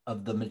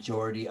of the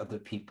majority of the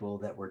people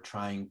that we're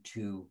trying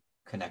to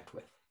connect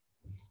with.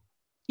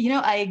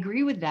 I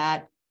agree with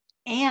that.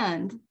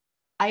 And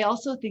I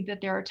also think that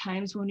there are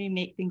times when we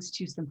make things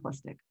too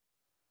simplistic.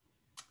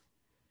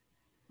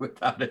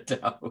 Without a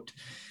doubt.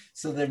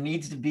 So there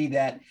needs to be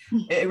that.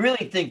 I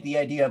really think the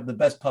idea of the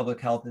best public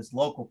health is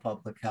local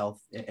public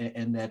health,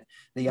 and that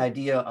the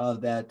idea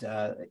of that,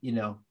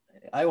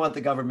 I want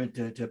the government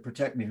to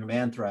protect me from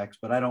anthrax,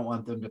 but I don't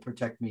want them to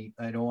protect me.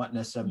 I want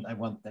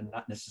them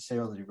not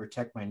necessarily to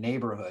protect my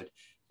neighborhood.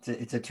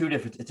 It's a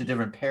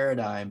different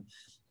paradigm.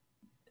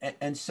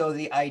 And so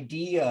the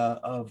idea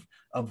of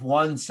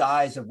one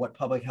size of what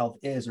public health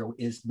is or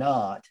is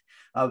not,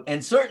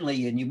 and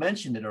certainly, and you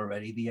mentioned it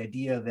already, the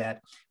idea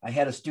that I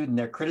had a student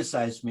there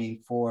criticize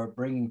me for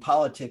bringing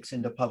politics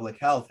into public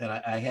health, and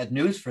I had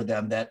news for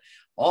them that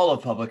all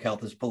of public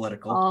health is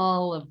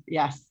political.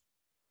 Yes.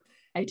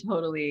 I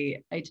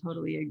totally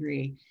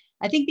agree.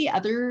 I think the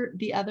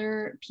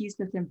other piece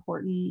that's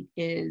important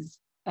is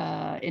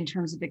in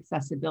terms of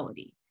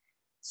accessibility.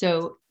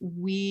 So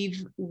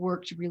we've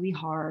worked really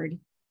hard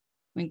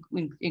when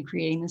in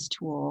creating this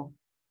tool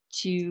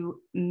to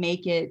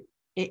make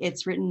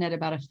it's written at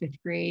about a 5th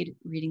grade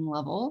reading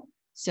level.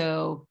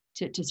 So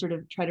to sort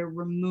of try to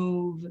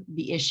remove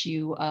the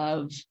issue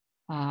of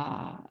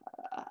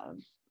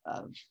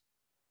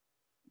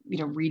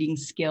reading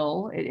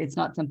skill. It's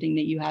not something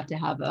that you have to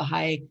have a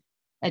high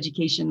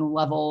education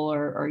level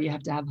or you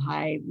have to have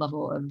high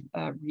level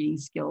of reading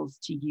skills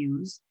to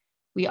use.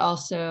 We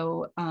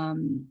also,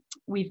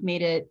 we've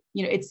made it,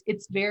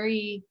 it's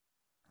very,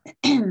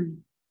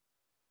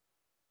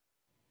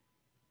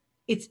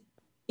 it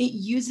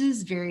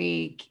uses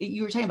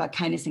you were talking about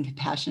kindness and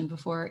compassion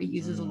before. It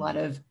uses a lot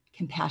of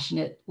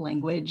compassionate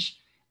language.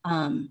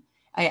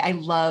 I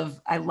love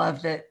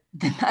that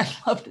I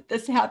love that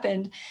this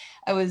happened.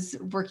 I was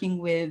working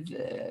with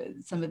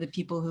some of the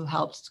people who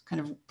helped kind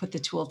of put the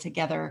tool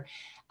together.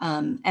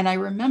 And I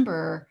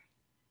remember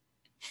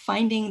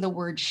finding the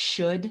word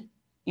should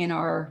in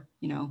our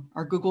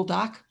Google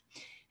Doc.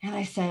 And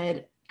I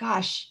said,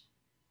 gosh,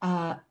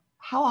 how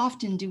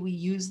often do we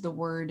use the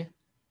word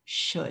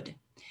should.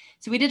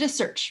 So we did a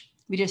search.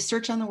 We did a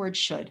search on the word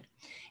should.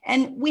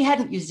 And we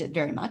hadn't used it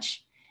very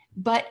much,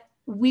 but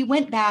we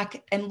went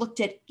back and looked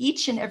at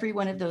each and every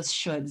one of those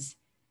shoulds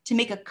to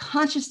make a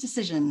conscious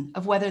decision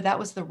of whether that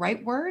was the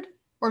right word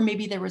or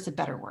maybe there was a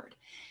better word.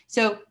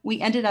 So we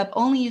ended up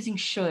only using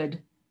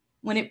should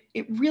when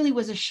it really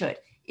was a should.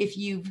 If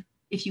you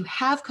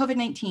have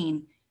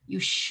COVID-19, you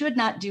should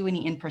not do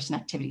any in-person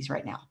activities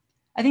right now.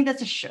 I think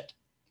that's a should.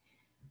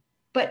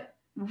 But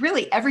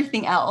really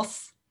everything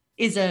else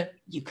is a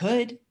you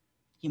could,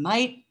 you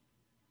might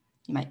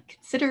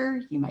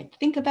consider, you might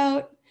think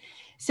about.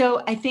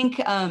 So I think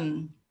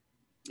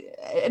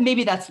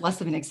maybe that's less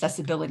of an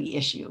accessibility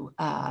issue,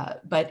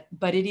 but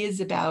it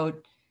is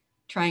about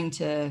trying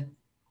to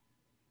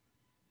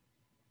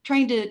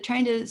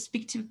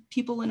speak to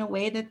people in a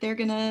way that they're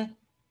gonna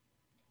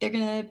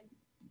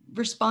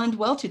respond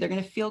well to, they're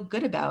gonna feel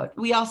good about.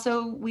 We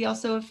also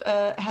have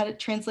had it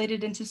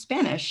translated into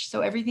Spanish,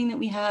 so everything that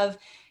we have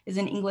is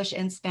in English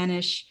and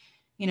Spanish.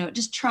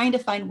 Just trying to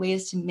find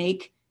ways to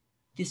make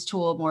this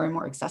tool more and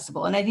more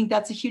accessible. And I think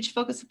that's a huge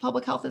focus of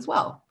public health as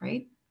well,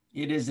 right?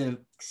 It is an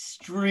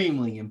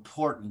extremely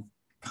important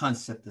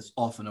concept that's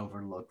often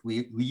overlooked.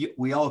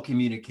 We all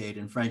communicate,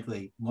 and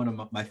frankly, one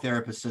of my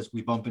therapists says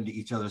we bump into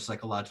each other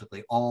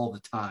psychologically all the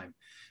time.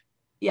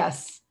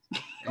 Yes,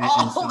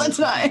 all the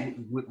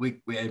time.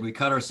 We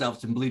cut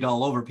ourselves and bleed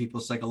all over people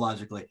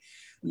psychologically.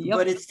 Yep.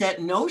 But it's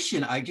that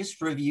notion. I just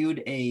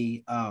reviewed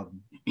a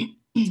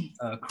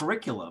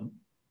curriculum,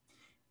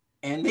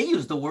 and they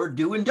use the word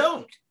do and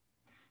don't.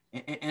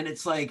 And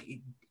it's like,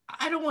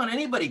 I don't want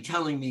anybody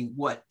telling me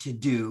what to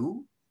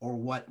do or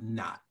what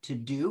not to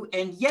do.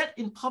 And yet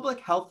in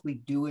public health, we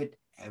do it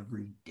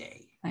every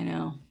day. I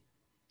know.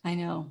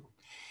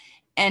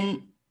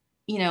 And,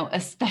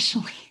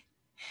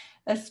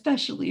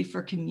 especially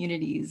for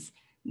communities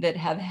that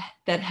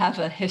have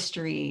a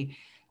history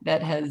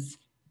that has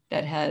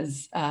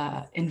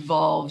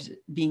involved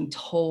being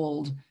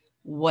told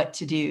what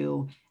to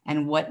do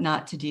and what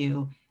not to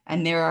do.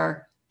 And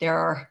there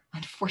are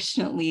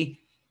unfortunately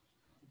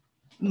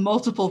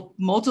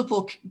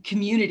multiple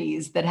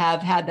communities that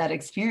have had that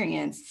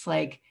experience. It's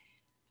like,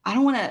 I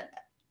don't want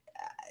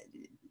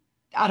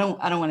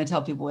to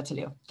tell people what to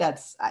do.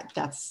 That's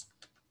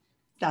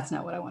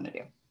not what I want to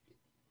do.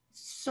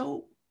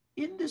 So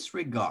in this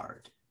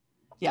regard,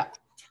 yeah,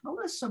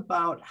 tell us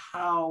about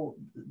how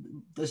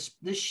this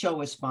show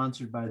is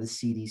sponsored by the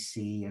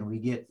CDC, and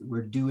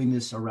we're doing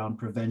this around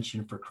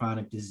prevention for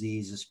chronic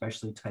disease,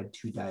 especially type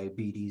 2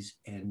 diabetes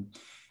and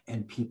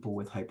people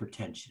with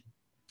hypertension.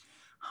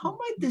 How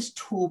might this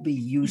tool be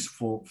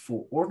useful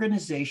for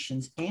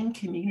organizations and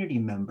community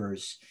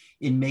members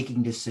in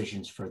making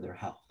decisions for their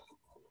health?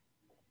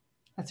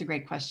 That's a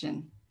great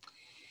question.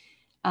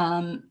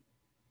 Well,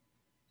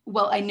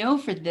 I know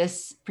for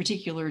this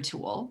particular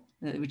tool,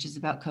 which is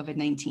about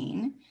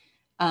COVID-19,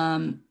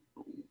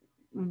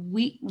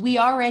 we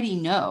already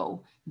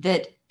know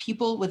that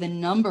people with a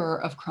number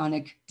of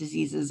chronic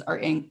diseases are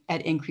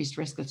at increased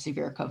risk of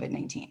severe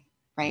COVID-19,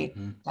 right?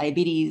 Mm-hmm.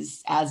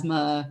 Diabetes,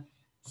 asthma,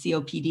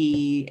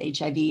 COPD,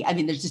 HIV. I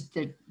mean,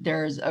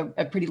 there's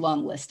a pretty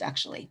long list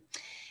actually.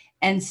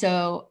 And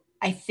so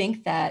I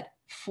think that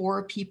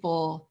for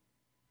people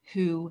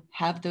who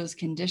have those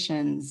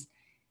conditions,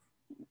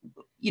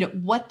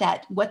 what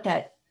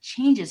that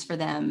changes for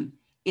them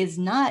is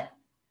not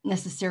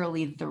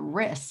necessarily the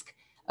risk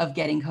of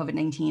getting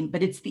COVID-19,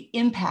 but it's the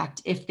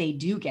impact if they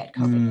do get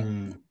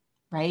COVID-19,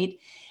 right?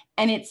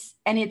 And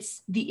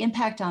it's the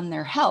impact on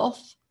their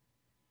health,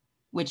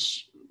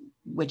 which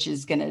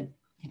is going to,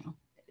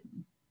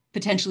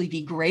 potentially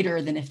be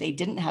greater than if they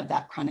didn't have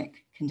that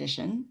chronic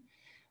condition,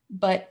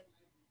 but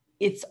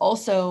it's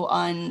also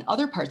on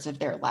other parts of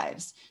their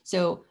lives.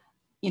 So,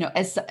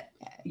 as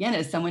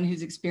someone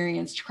who's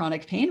experienced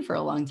chronic pain for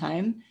a long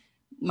time,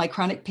 my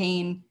chronic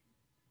pain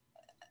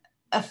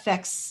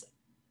affects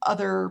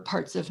other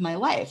parts of my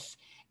life,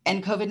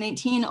 and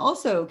COVID-19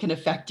 also can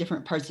affect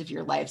different parts of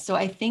your life. So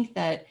I think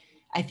that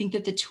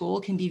the tool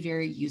can be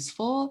very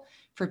useful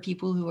for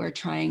people who are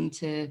trying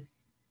to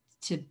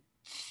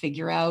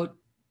figure out,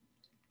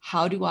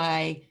 how do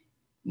I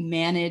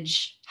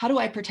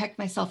protect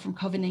myself from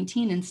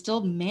COVID-19 and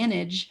still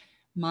manage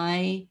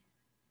my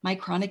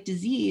chronic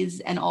disease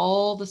and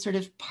all the sort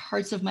of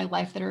parts of my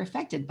life that are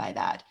affected by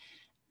that.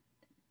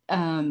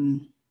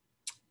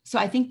 So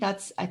I think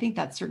that's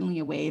certainly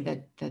a way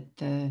that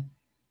the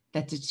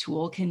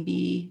tool can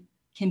be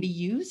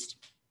used.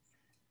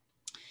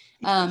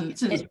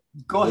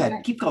 Go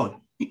ahead, keep going.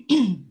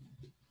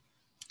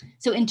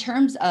 So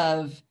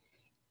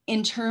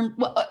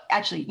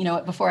actually,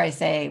 before I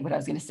say what I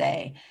was going to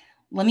say,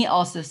 let me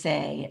also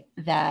say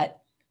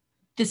that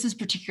this is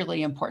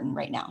particularly important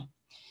right now.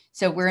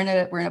 So we're in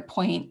a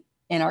point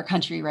in our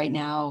country right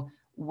now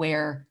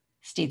where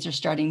states are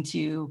starting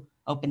to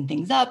open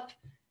things up.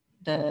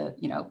 The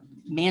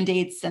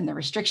mandates and the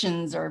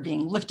restrictions are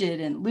being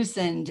lifted and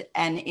loosened,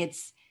 and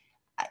it's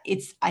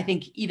I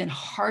think even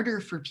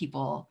harder for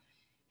people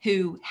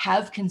who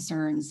have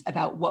concerns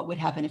about what would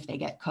happen if they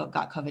got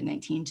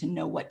COVID-19 to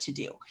know what to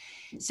do.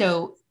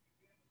 So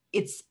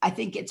I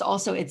think it's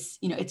also, it's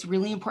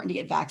really important to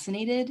get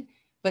vaccinated,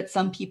 but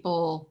some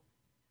people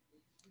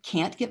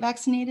can't get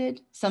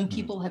vaccinated. Some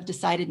people have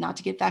decided not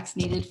to get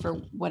vaccinated for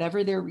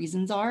whatever their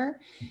reasons are,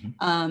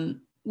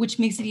 which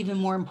makes it even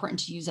more important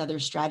to use other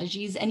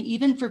strategies. And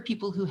even for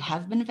people who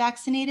have been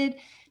vaccinated,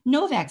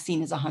 no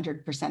vaccine is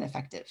 100%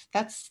 effective.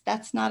 That's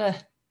not a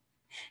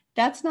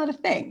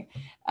thing.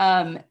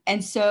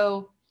 And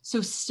so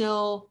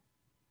still,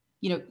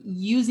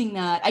 using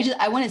that,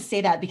 I want to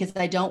say that because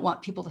I don't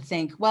want people to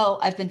think, well,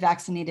 I've been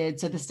vaccinated,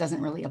 so this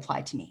doesn't really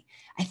apply to me.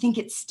 I think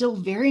it still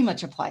very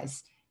much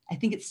applies. To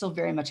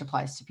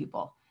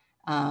people.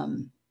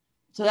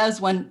 So that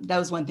was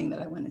one thing that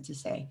I wanted to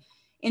say.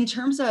 In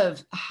terms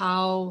of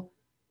how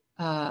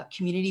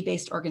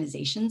community-based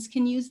organizations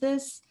can use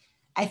this,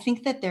 I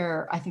think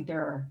there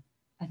are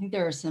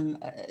some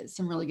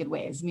really good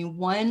ways. I mean,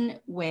 one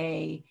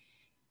way,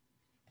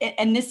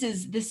 and this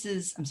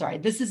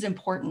is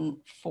important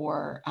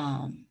for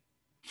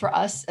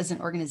us as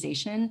an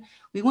organization.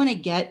 We want to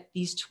get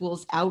these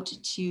tools out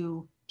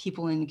to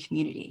people in the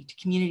community, to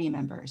community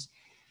members,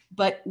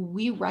 but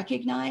we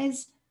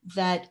recognize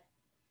that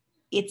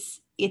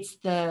it's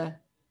the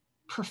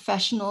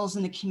professionals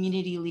and the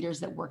community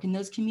leaders that work in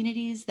those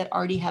communities that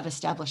already have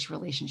established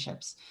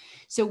relationships.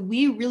 So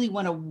we really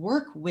want to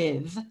work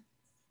with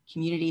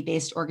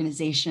community-based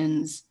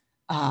organizations,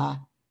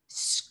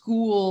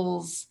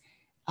 schools,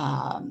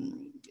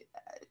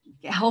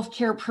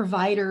 healthcare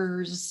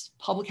providers,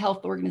 public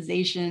health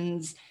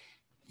organizations,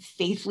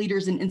 faith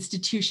leaders and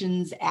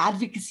institutions,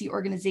 advocacy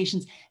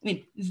organizations. I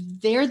mean,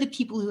 they're the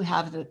people who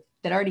that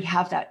already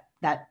have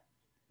that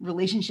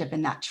relationship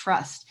and that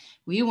trust.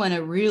 We want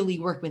to really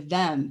work with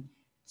them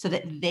so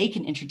that they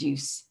can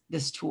introduce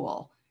this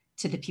tool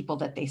to the people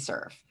that they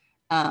serve.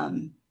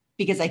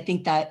 Because I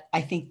think that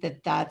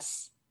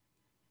that's,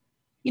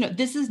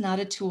 this is not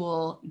a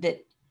tool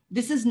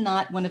this is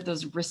not one of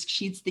those risk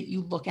sheets that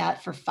you look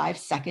at for 5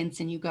 seconds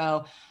and you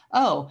go,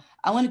 oh,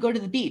 I want to go to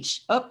the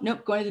beach. Oh,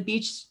 nope, going to the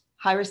beach,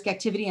 high risk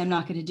activity, I'm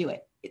not going to do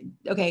it.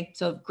 Okay,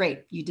 so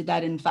great, you did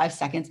that in 5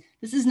 seconds.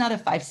 This is not a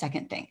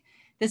 5-second thing.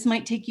 This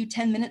might take you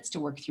 10 minutes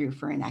to work through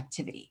for an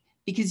activity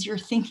because you're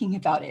thinking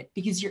about it,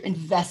 because you're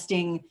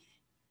investing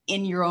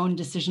in your own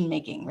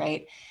decision-making,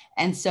 right?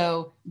 And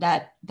so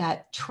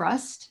that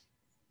trust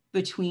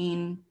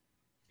between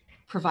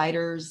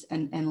providers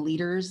and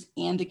leaders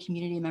and the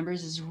community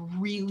members is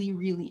really,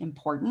 really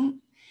important.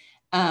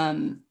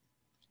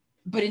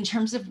 But in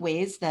terms of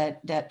ways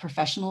that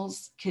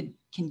professionals can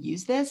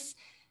use this,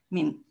 I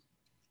mean,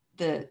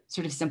 the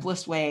sort of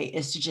simplest way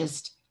is to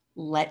just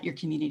let your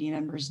community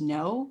members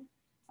know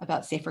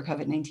about Safer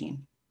COVID-19,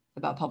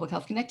 about Public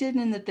Health Connected,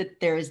 and that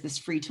there is this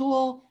free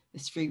tool,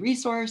 this free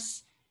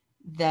resource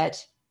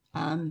that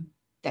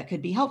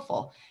could be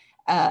helpful.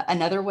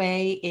 Another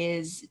way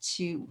is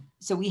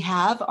so we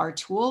have our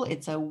tool,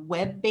 it's a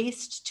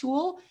web-based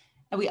tool,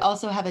 and we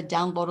also have a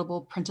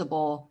downloadable,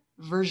 printable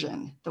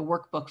version, the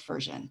workbook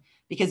version,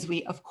 because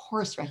we of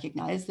course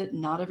recognize that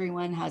not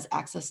everyone has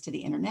access to the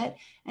internet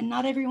and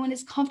not everyone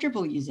is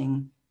comfortable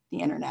using the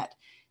internet.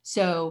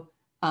 So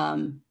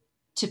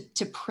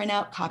to print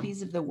out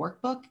copies of the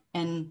workbook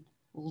and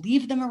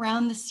leave them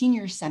around the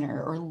senior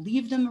center or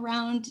leave them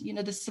around,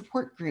 the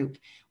support group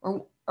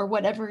or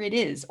whatever it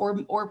is,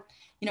 or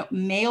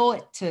mail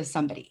it to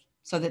somebody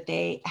so that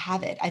they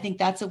have it. I think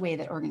that's a way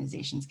that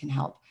organizations can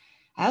help.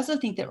 I also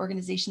think that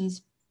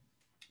organizations,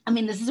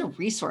 this is a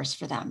resource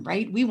for them,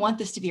 right? We want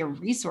this to be a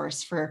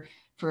resource for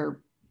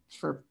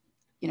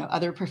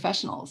other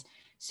professionals.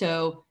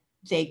 So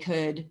they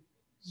could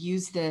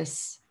use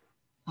this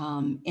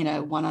in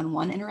a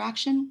one-on-one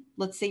interaction.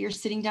 Let's say you're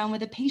sitting down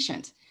with a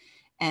patient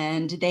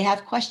and they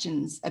have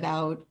questions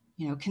about,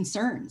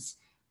 concerns.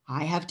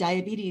 I have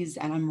diabetes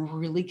and I'm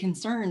really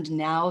concerned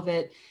now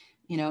that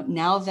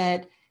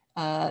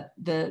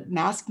the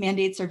mask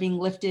mandates are being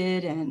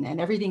lifted and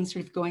everything's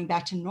sort of going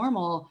back to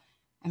normal.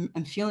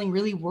 I'm feeling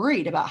really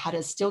worried about how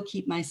to still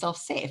keep myself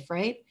safe,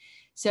 right?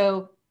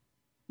 So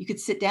you could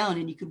sit down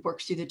and you could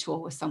work through the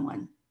tool with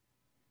someone.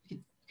 You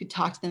could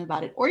talk to them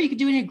about it, or you could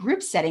do it in a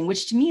group setting,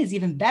 which to me is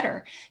even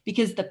better,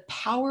 because the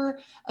power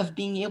of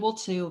being able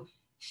to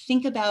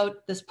think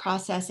about this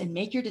process and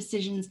make your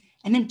decisions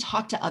and then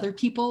talk to other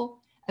people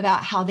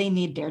about how they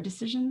made their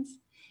decisions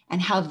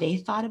and how they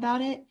thought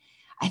about it.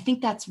 I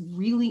think that's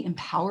really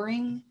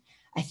empowering.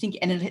 I think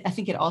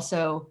it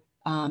also,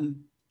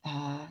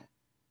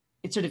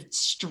 it sort of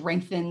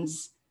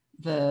strengthens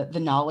the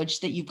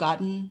knowledge that you've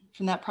gotten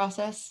from that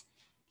process.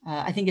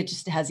 I think it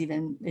just has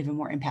even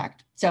more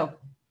impact. So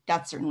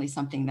that's certainly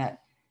something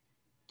that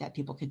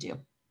people could do.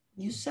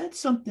 You said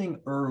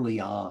something early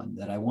on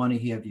that I want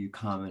to have you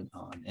comment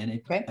on. And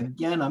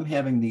again, I'm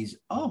having these,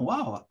 oh,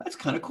 wow, that's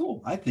kind of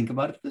cool. I think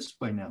about it this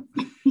way now.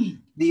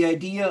 The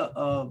idea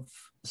of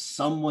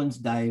someone's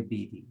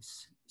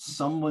diabetes,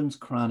 someone's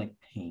chronic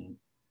pain,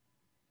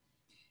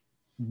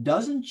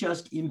 doesn't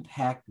just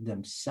impact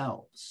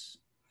themselves,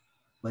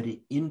 but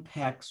it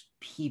impacts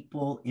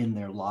people in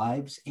their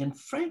lives. And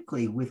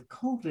frankly, with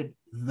COVID,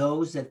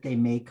 those that they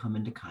may come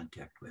into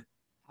contact with.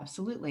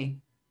 Absolutely.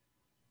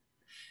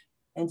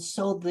 And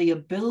so the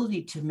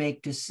ability to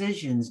make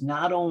decisions,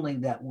 not only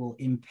that will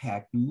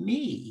impact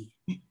me,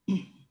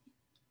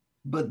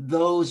 but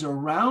those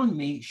around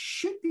me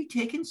should be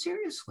taken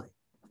seriously.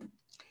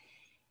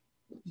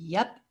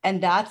 Yep.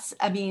 And that's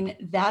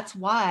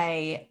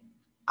why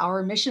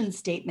our mission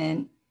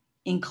statement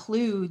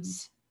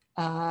includes,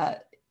 to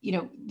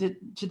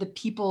the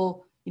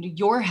people,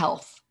 your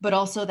health, but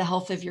also the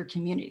health of your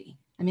community.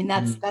 I mean,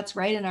 that's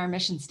right in our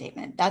mission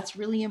statement. That's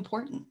really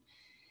important.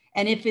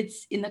 And if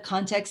it's in the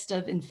context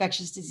of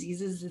infectious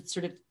diseases, it's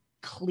sort of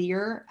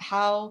clear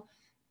how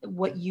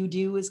what you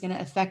do is going to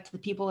affect the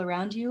people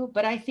around you.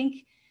 But I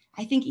think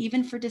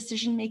even for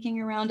decision making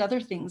around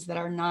other things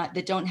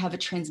that don't have a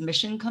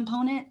transmission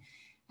component,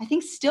 I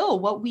think still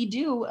what we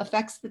do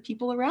affects the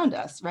people around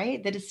us,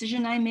 right? The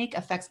decision I make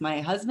affects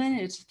my husband,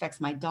 it affects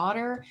my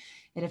daughter,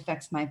 it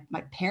affects my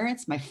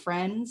parents, my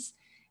friends.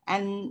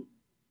 And,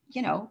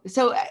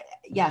 so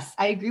yes,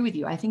 I agree with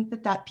you. I think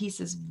that piece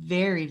is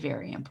very,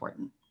 very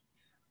important.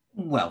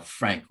 Well,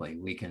 frankly,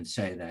 we can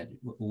say that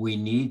we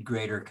need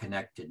greater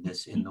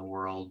connectedness in the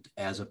world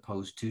as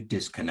opposed to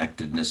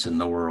disconnectedness in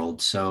the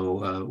world.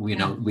 So,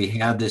 we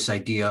have this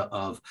idea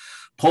of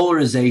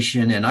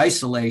polarization and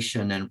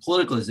isolation and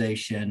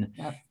politicalization,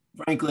 Yep.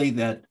 frankly,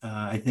 that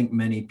I think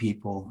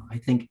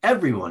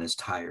everyone is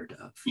tired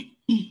of.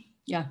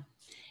 Yeah.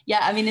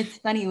 Yeah. I mean, it's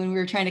funny when we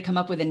were trying to come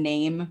up with a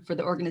name for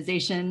the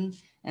organization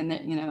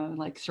and,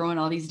 like throwing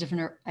all these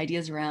different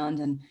ideas around.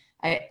 And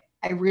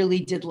I really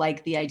did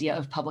like the idea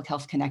of Public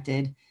Health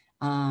Connected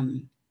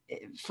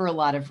for a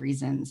lot of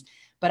reasons.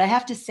 But I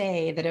have to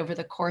say that over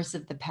the course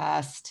of the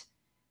past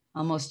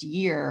almost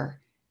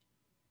year,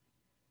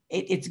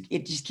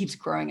 it just keeps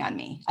growing on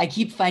me. I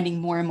keep finding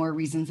more and more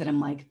reasons that I'm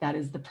like, that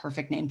is the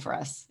perfect name for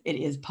us. It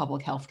is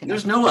Public Health Connected.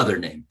 There's no other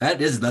name.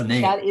 That is the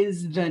name. That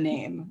is the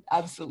name.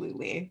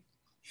 Absolutely.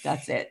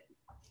 That's it.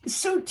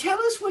 So tell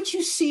us what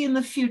you see in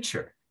the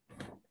future.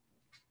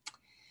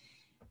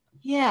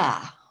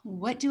 Yeah.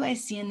 What do I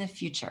see in the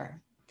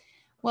future?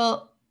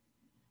 Well,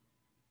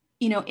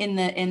 in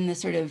the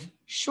sort of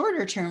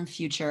shorter term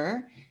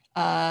future,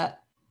 I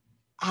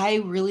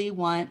really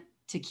want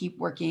to keep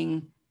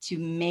working to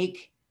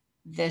make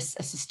this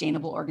a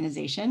sustainable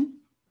organization,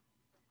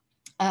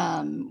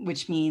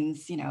 which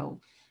means,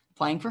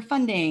 applying for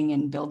funding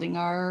and building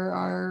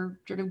our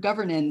sort of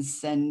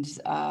governance and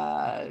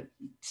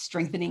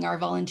strengthening our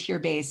volunteer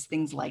base,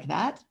 things like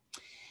that.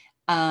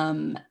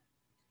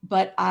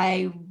 But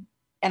I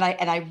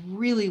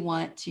really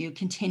want to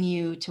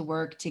continue to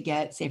work to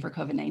get Safer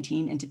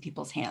COVID-19 into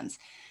people's hands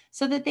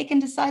so that they can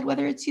decide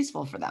whether it's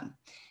useful for them.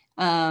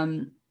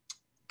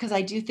 Because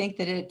I think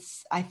that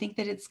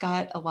it's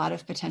got a lot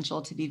of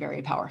potential to be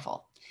very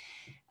powerful.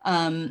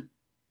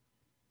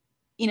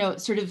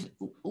 Sort of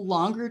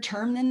longer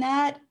term than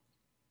that,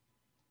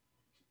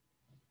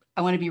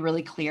 I want to be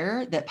really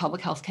clear that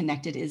Public Health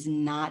Connected is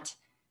not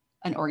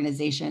an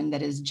organization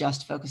that is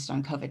just focused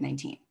on COVID-19.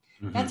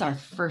 Mm-hmm. That's our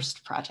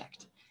first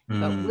project.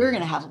 But we're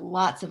going to have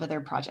lots of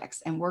other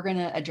projects, and we're going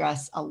to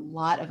address a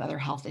lot of other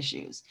health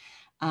issues.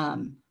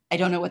 I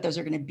don't know what those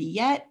are going to be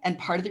yet. And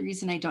part of the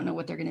reason I don't know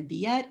what they're going to be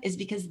yet is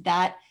because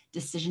that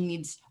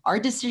our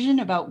decision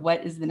about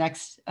what is the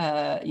next,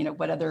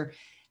 what other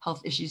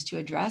health issues to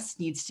address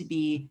needs to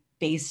be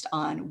based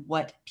on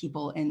what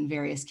people in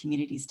various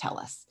communities tell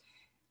us.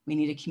 We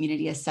need a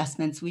community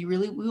assessments. We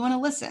want to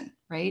listen,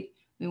 right?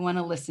 We want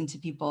to listen to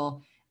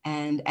people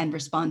and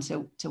respond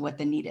to what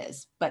the need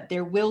is. But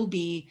there will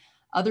be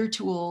other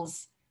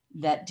tools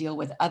that deal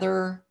with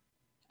other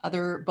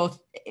both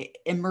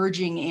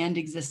emerging and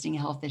existing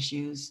health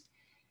issues.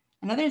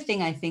 Another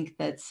thing I think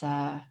that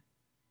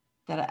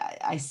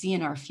I see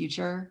in our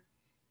future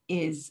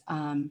is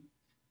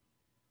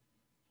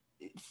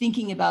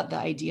thinking about the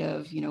idea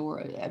of,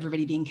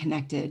 everybody being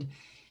connected.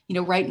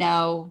 Right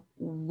now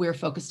we're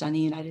focused on the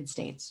United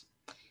States,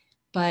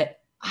 but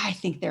I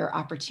think there are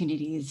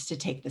opportunities to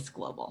take this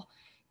global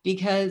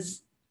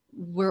because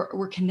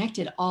we're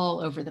connected all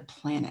over the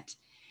planet.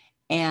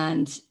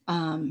 And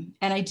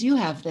I do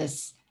have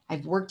this,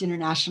 I've worked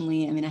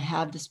internationally. I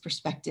have this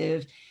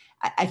perspective.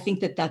 I think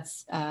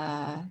that's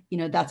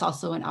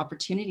also an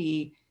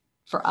opportunity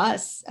for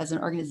us as an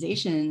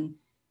organization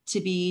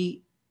to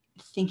be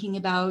thinking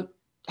about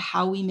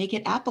how we make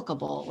it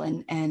applicable.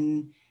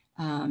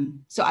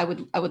 So I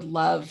would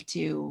love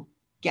to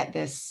get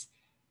this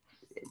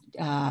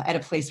at a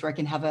place where I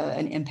can have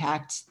an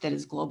impact that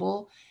is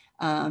global.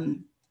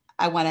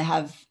 I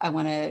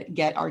want to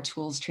get our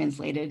tools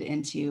translated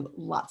into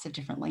lots of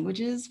different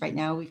languages. Right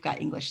now we've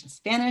got English and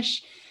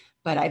Spanish,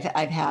 but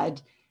I've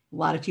had a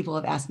lot of people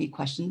have asked me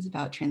questions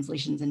about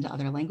translations into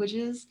other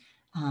languages.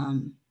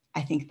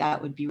 I think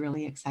that would be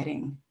really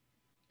exciting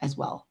as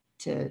well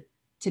to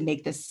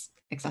make this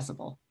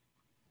accessible.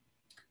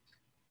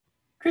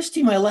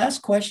 Christy, my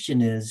last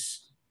question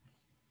is,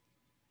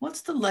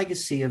 what's the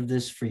legacy of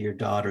this for your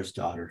daughter's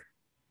daughter?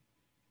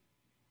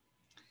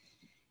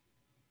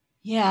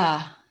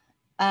 Yeah.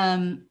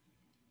 Um,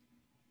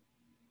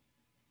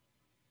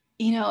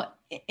 you know,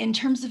 in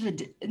terms of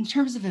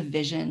a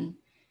vision,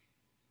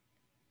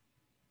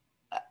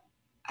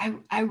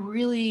 I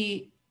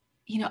really,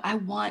 I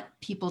want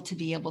people to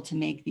be able to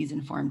make these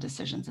informed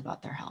decisions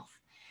about their health.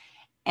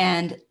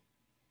 And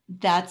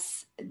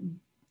that's,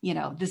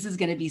 this is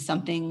going to be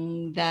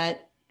something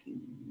that,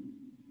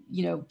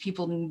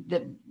 people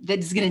that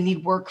is going to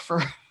need work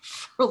for,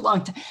 for a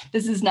long time.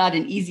 This is not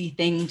an easy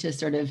thing to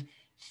sort of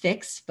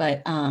fix,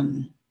 but,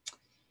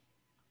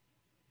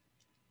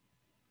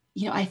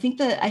 I think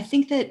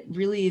that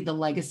really the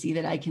legacy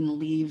that I can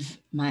leave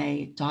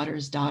my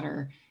daughter's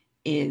daughter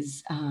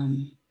is,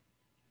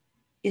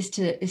 is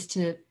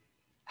to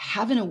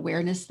have an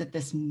awareness that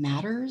this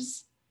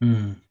matters.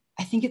 Mm.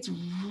 I think it's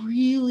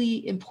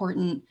really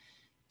important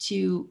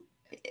to,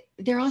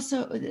 there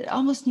also, it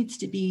almost needs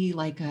to be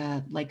like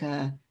a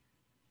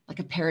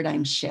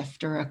paradigm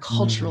shift or a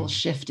cultural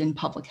shift in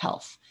public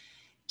health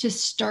to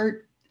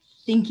start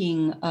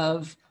thinking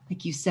of,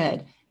 like you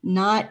said,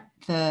 not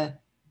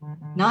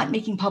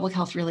making public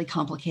health really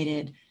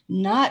complicated,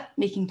 not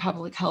making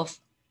public health,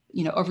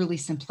 overly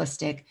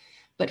simplistic,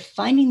 but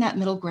finding that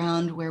middle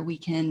ground where we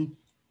can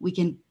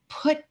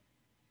put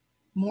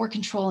more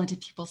control into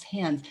people's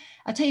hands.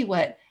 I'll tell you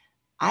what,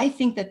 I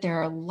think that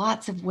there are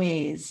lots of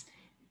ways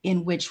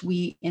in which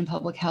we in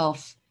public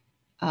health,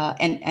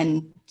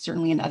 and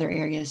certainly in other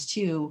areas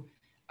too,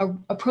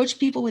 approach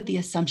people with the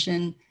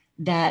assumption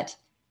that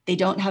they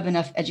don't have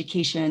enough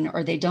education,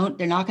 or they're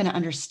not going to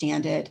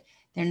understand it.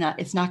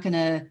 It's not going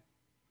to,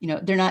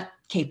 they're not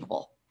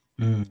capable.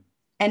 Mm.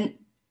 And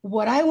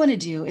what I want to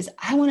do is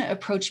I want to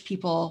approach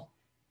people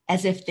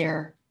as if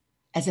they're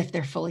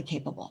fully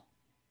capable.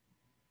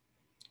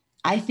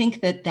 I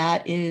think that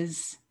that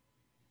is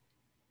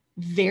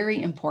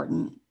very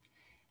important.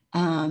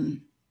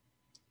 Um,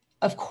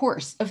 of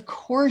course,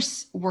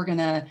 we're going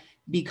to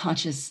be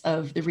conscious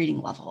of the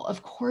reading level.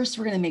 Of course,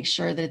 we're going to make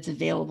sure that it's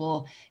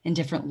available in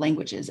different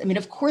languages. I mean,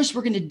 of course,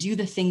 we're going to do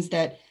the things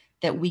that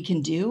we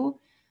can do,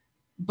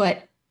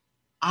 but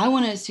I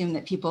want to assume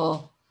that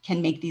people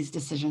can make these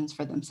decisions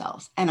for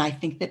themselves. And I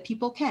think that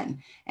people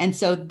can. And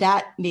so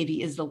that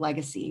maybe is the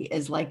legacy,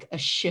 is like a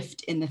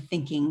shift in the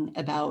thinking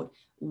about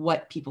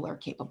what people are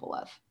capable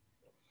of.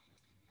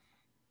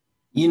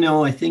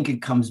 I think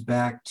it comes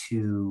back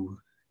to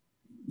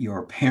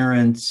your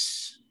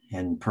parents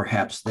and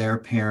perhaps their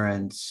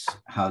parents,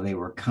 how they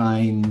were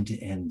kind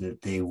and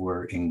that they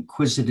were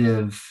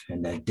inquisitive,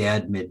 and that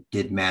dad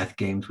did math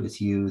games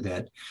with you,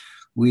 that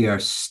we are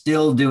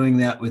still doing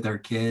that with our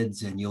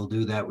kids, and you'll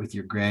do that with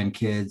your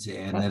grandkids.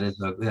 And that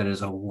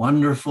is a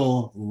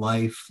wonderful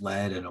life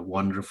led and a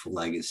wonderful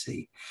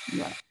legacy.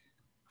 Yeah.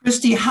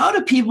 Christy, how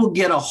do people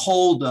get a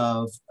hold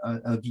of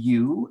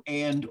you,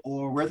 and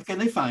or where can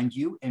they find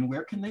you, and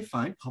where can they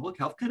find Public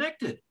Health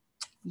Connected?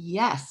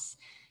 Yes.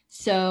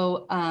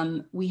 So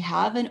we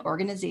have an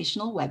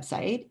organizational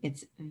website.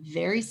 It's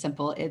very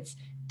simple. It's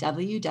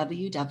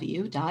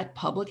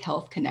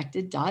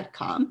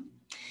www.publichealthconnected.com.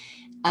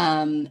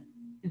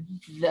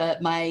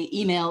 My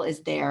email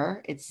is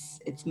there.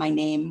 It's my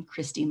name,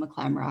 Christy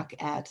McClamrock,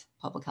 at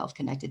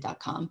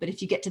publichealthconnected.com. But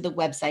if you get to the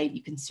website,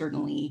 you can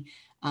certainly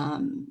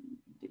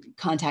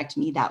contact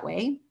me that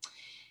way.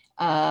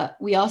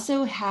 We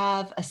also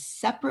have a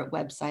separate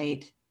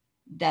website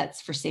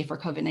that's for Safer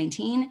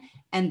COVID-19.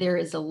 And there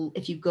is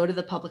if you go to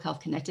the Public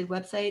Health Connected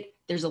website,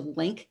 there's a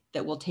link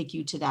that will take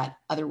you to that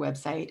other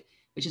website,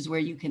 which is where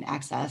you can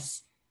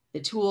access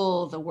the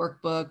tool, the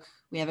workbook.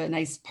 We have a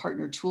nice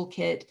partner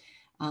toolkit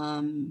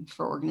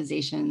for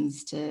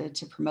organizations to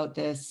promote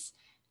this.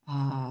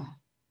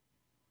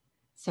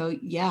 So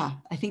yeah,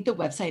 I think the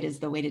website is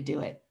the way to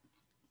do it.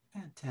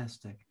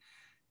 Fantastic.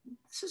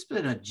 This has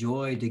been a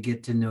joy to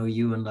get to know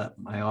you and let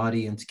my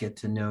audience get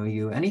to know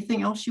you.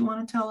 Anything else you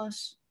want to tell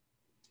us?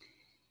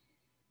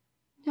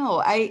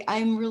 No,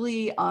 I'm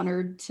really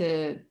honored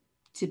to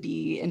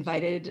be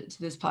invited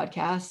to this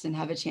podcast and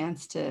have a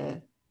chance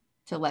to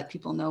let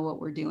people know what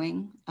we're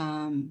doing.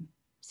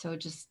 So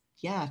just,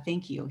 yeah,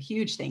 thank you.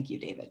 Huge thank you,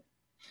 David.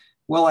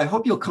 Well, I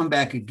hope you'll come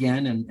back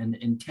again, and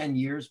in 10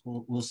 years,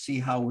 we'll see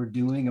how we're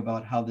doing,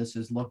 about how this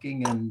is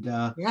looking, and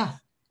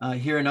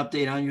hear an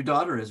update on your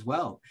daughter as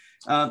well.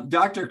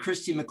 Dr.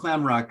 Christy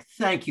McClamrock,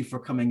 thank you for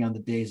coming on the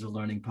Days of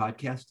Learning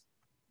podcast.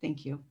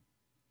 Thank you.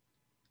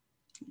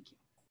 Thank you.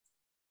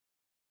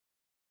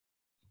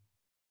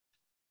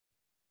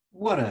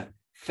 What a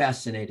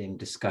fascinating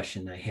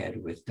discussion I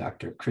had with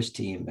Dr.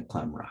 Christy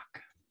McClamrock.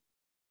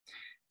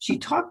 She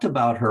talked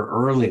about her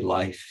early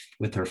life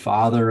with her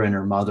father and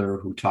her mother,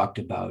 who talked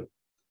about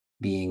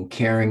being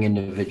caring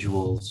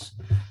individuals,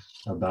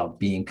 about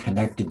being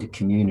connected to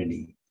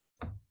community.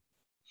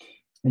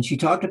 And she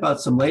talked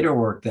about some later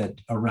work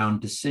that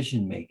around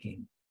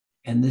decision-making,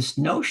 and this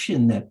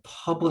notion that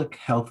Public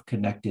Health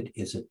Connected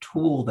is a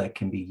tool that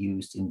can be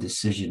used in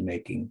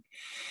decision-making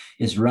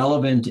is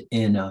relevant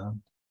in a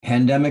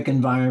pandemic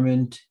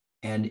environment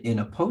and in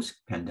a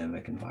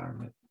post-pandemic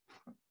environment.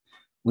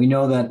 We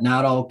know that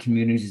not all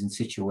communities and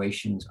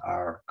situations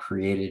are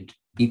created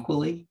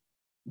equally,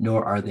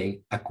 nor are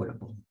they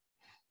equitable.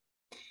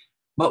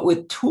 But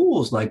with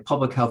tools like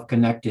Public Health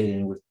Connected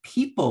and with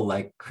people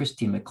like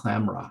Christy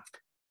McClamrock,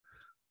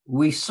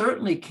 we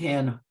certainly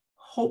can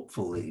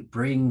hopefully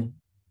bring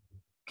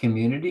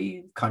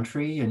community,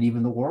 country, and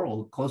even the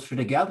world closer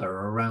together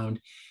around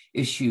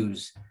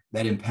issues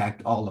that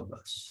impact all of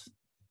us.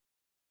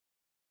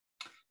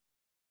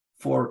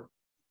 For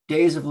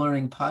Days of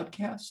Learning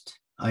podcast,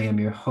 I am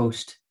your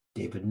host,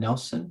 David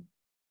Nelson.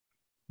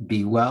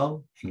 Be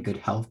well and good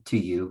health to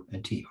you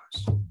and to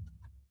yours.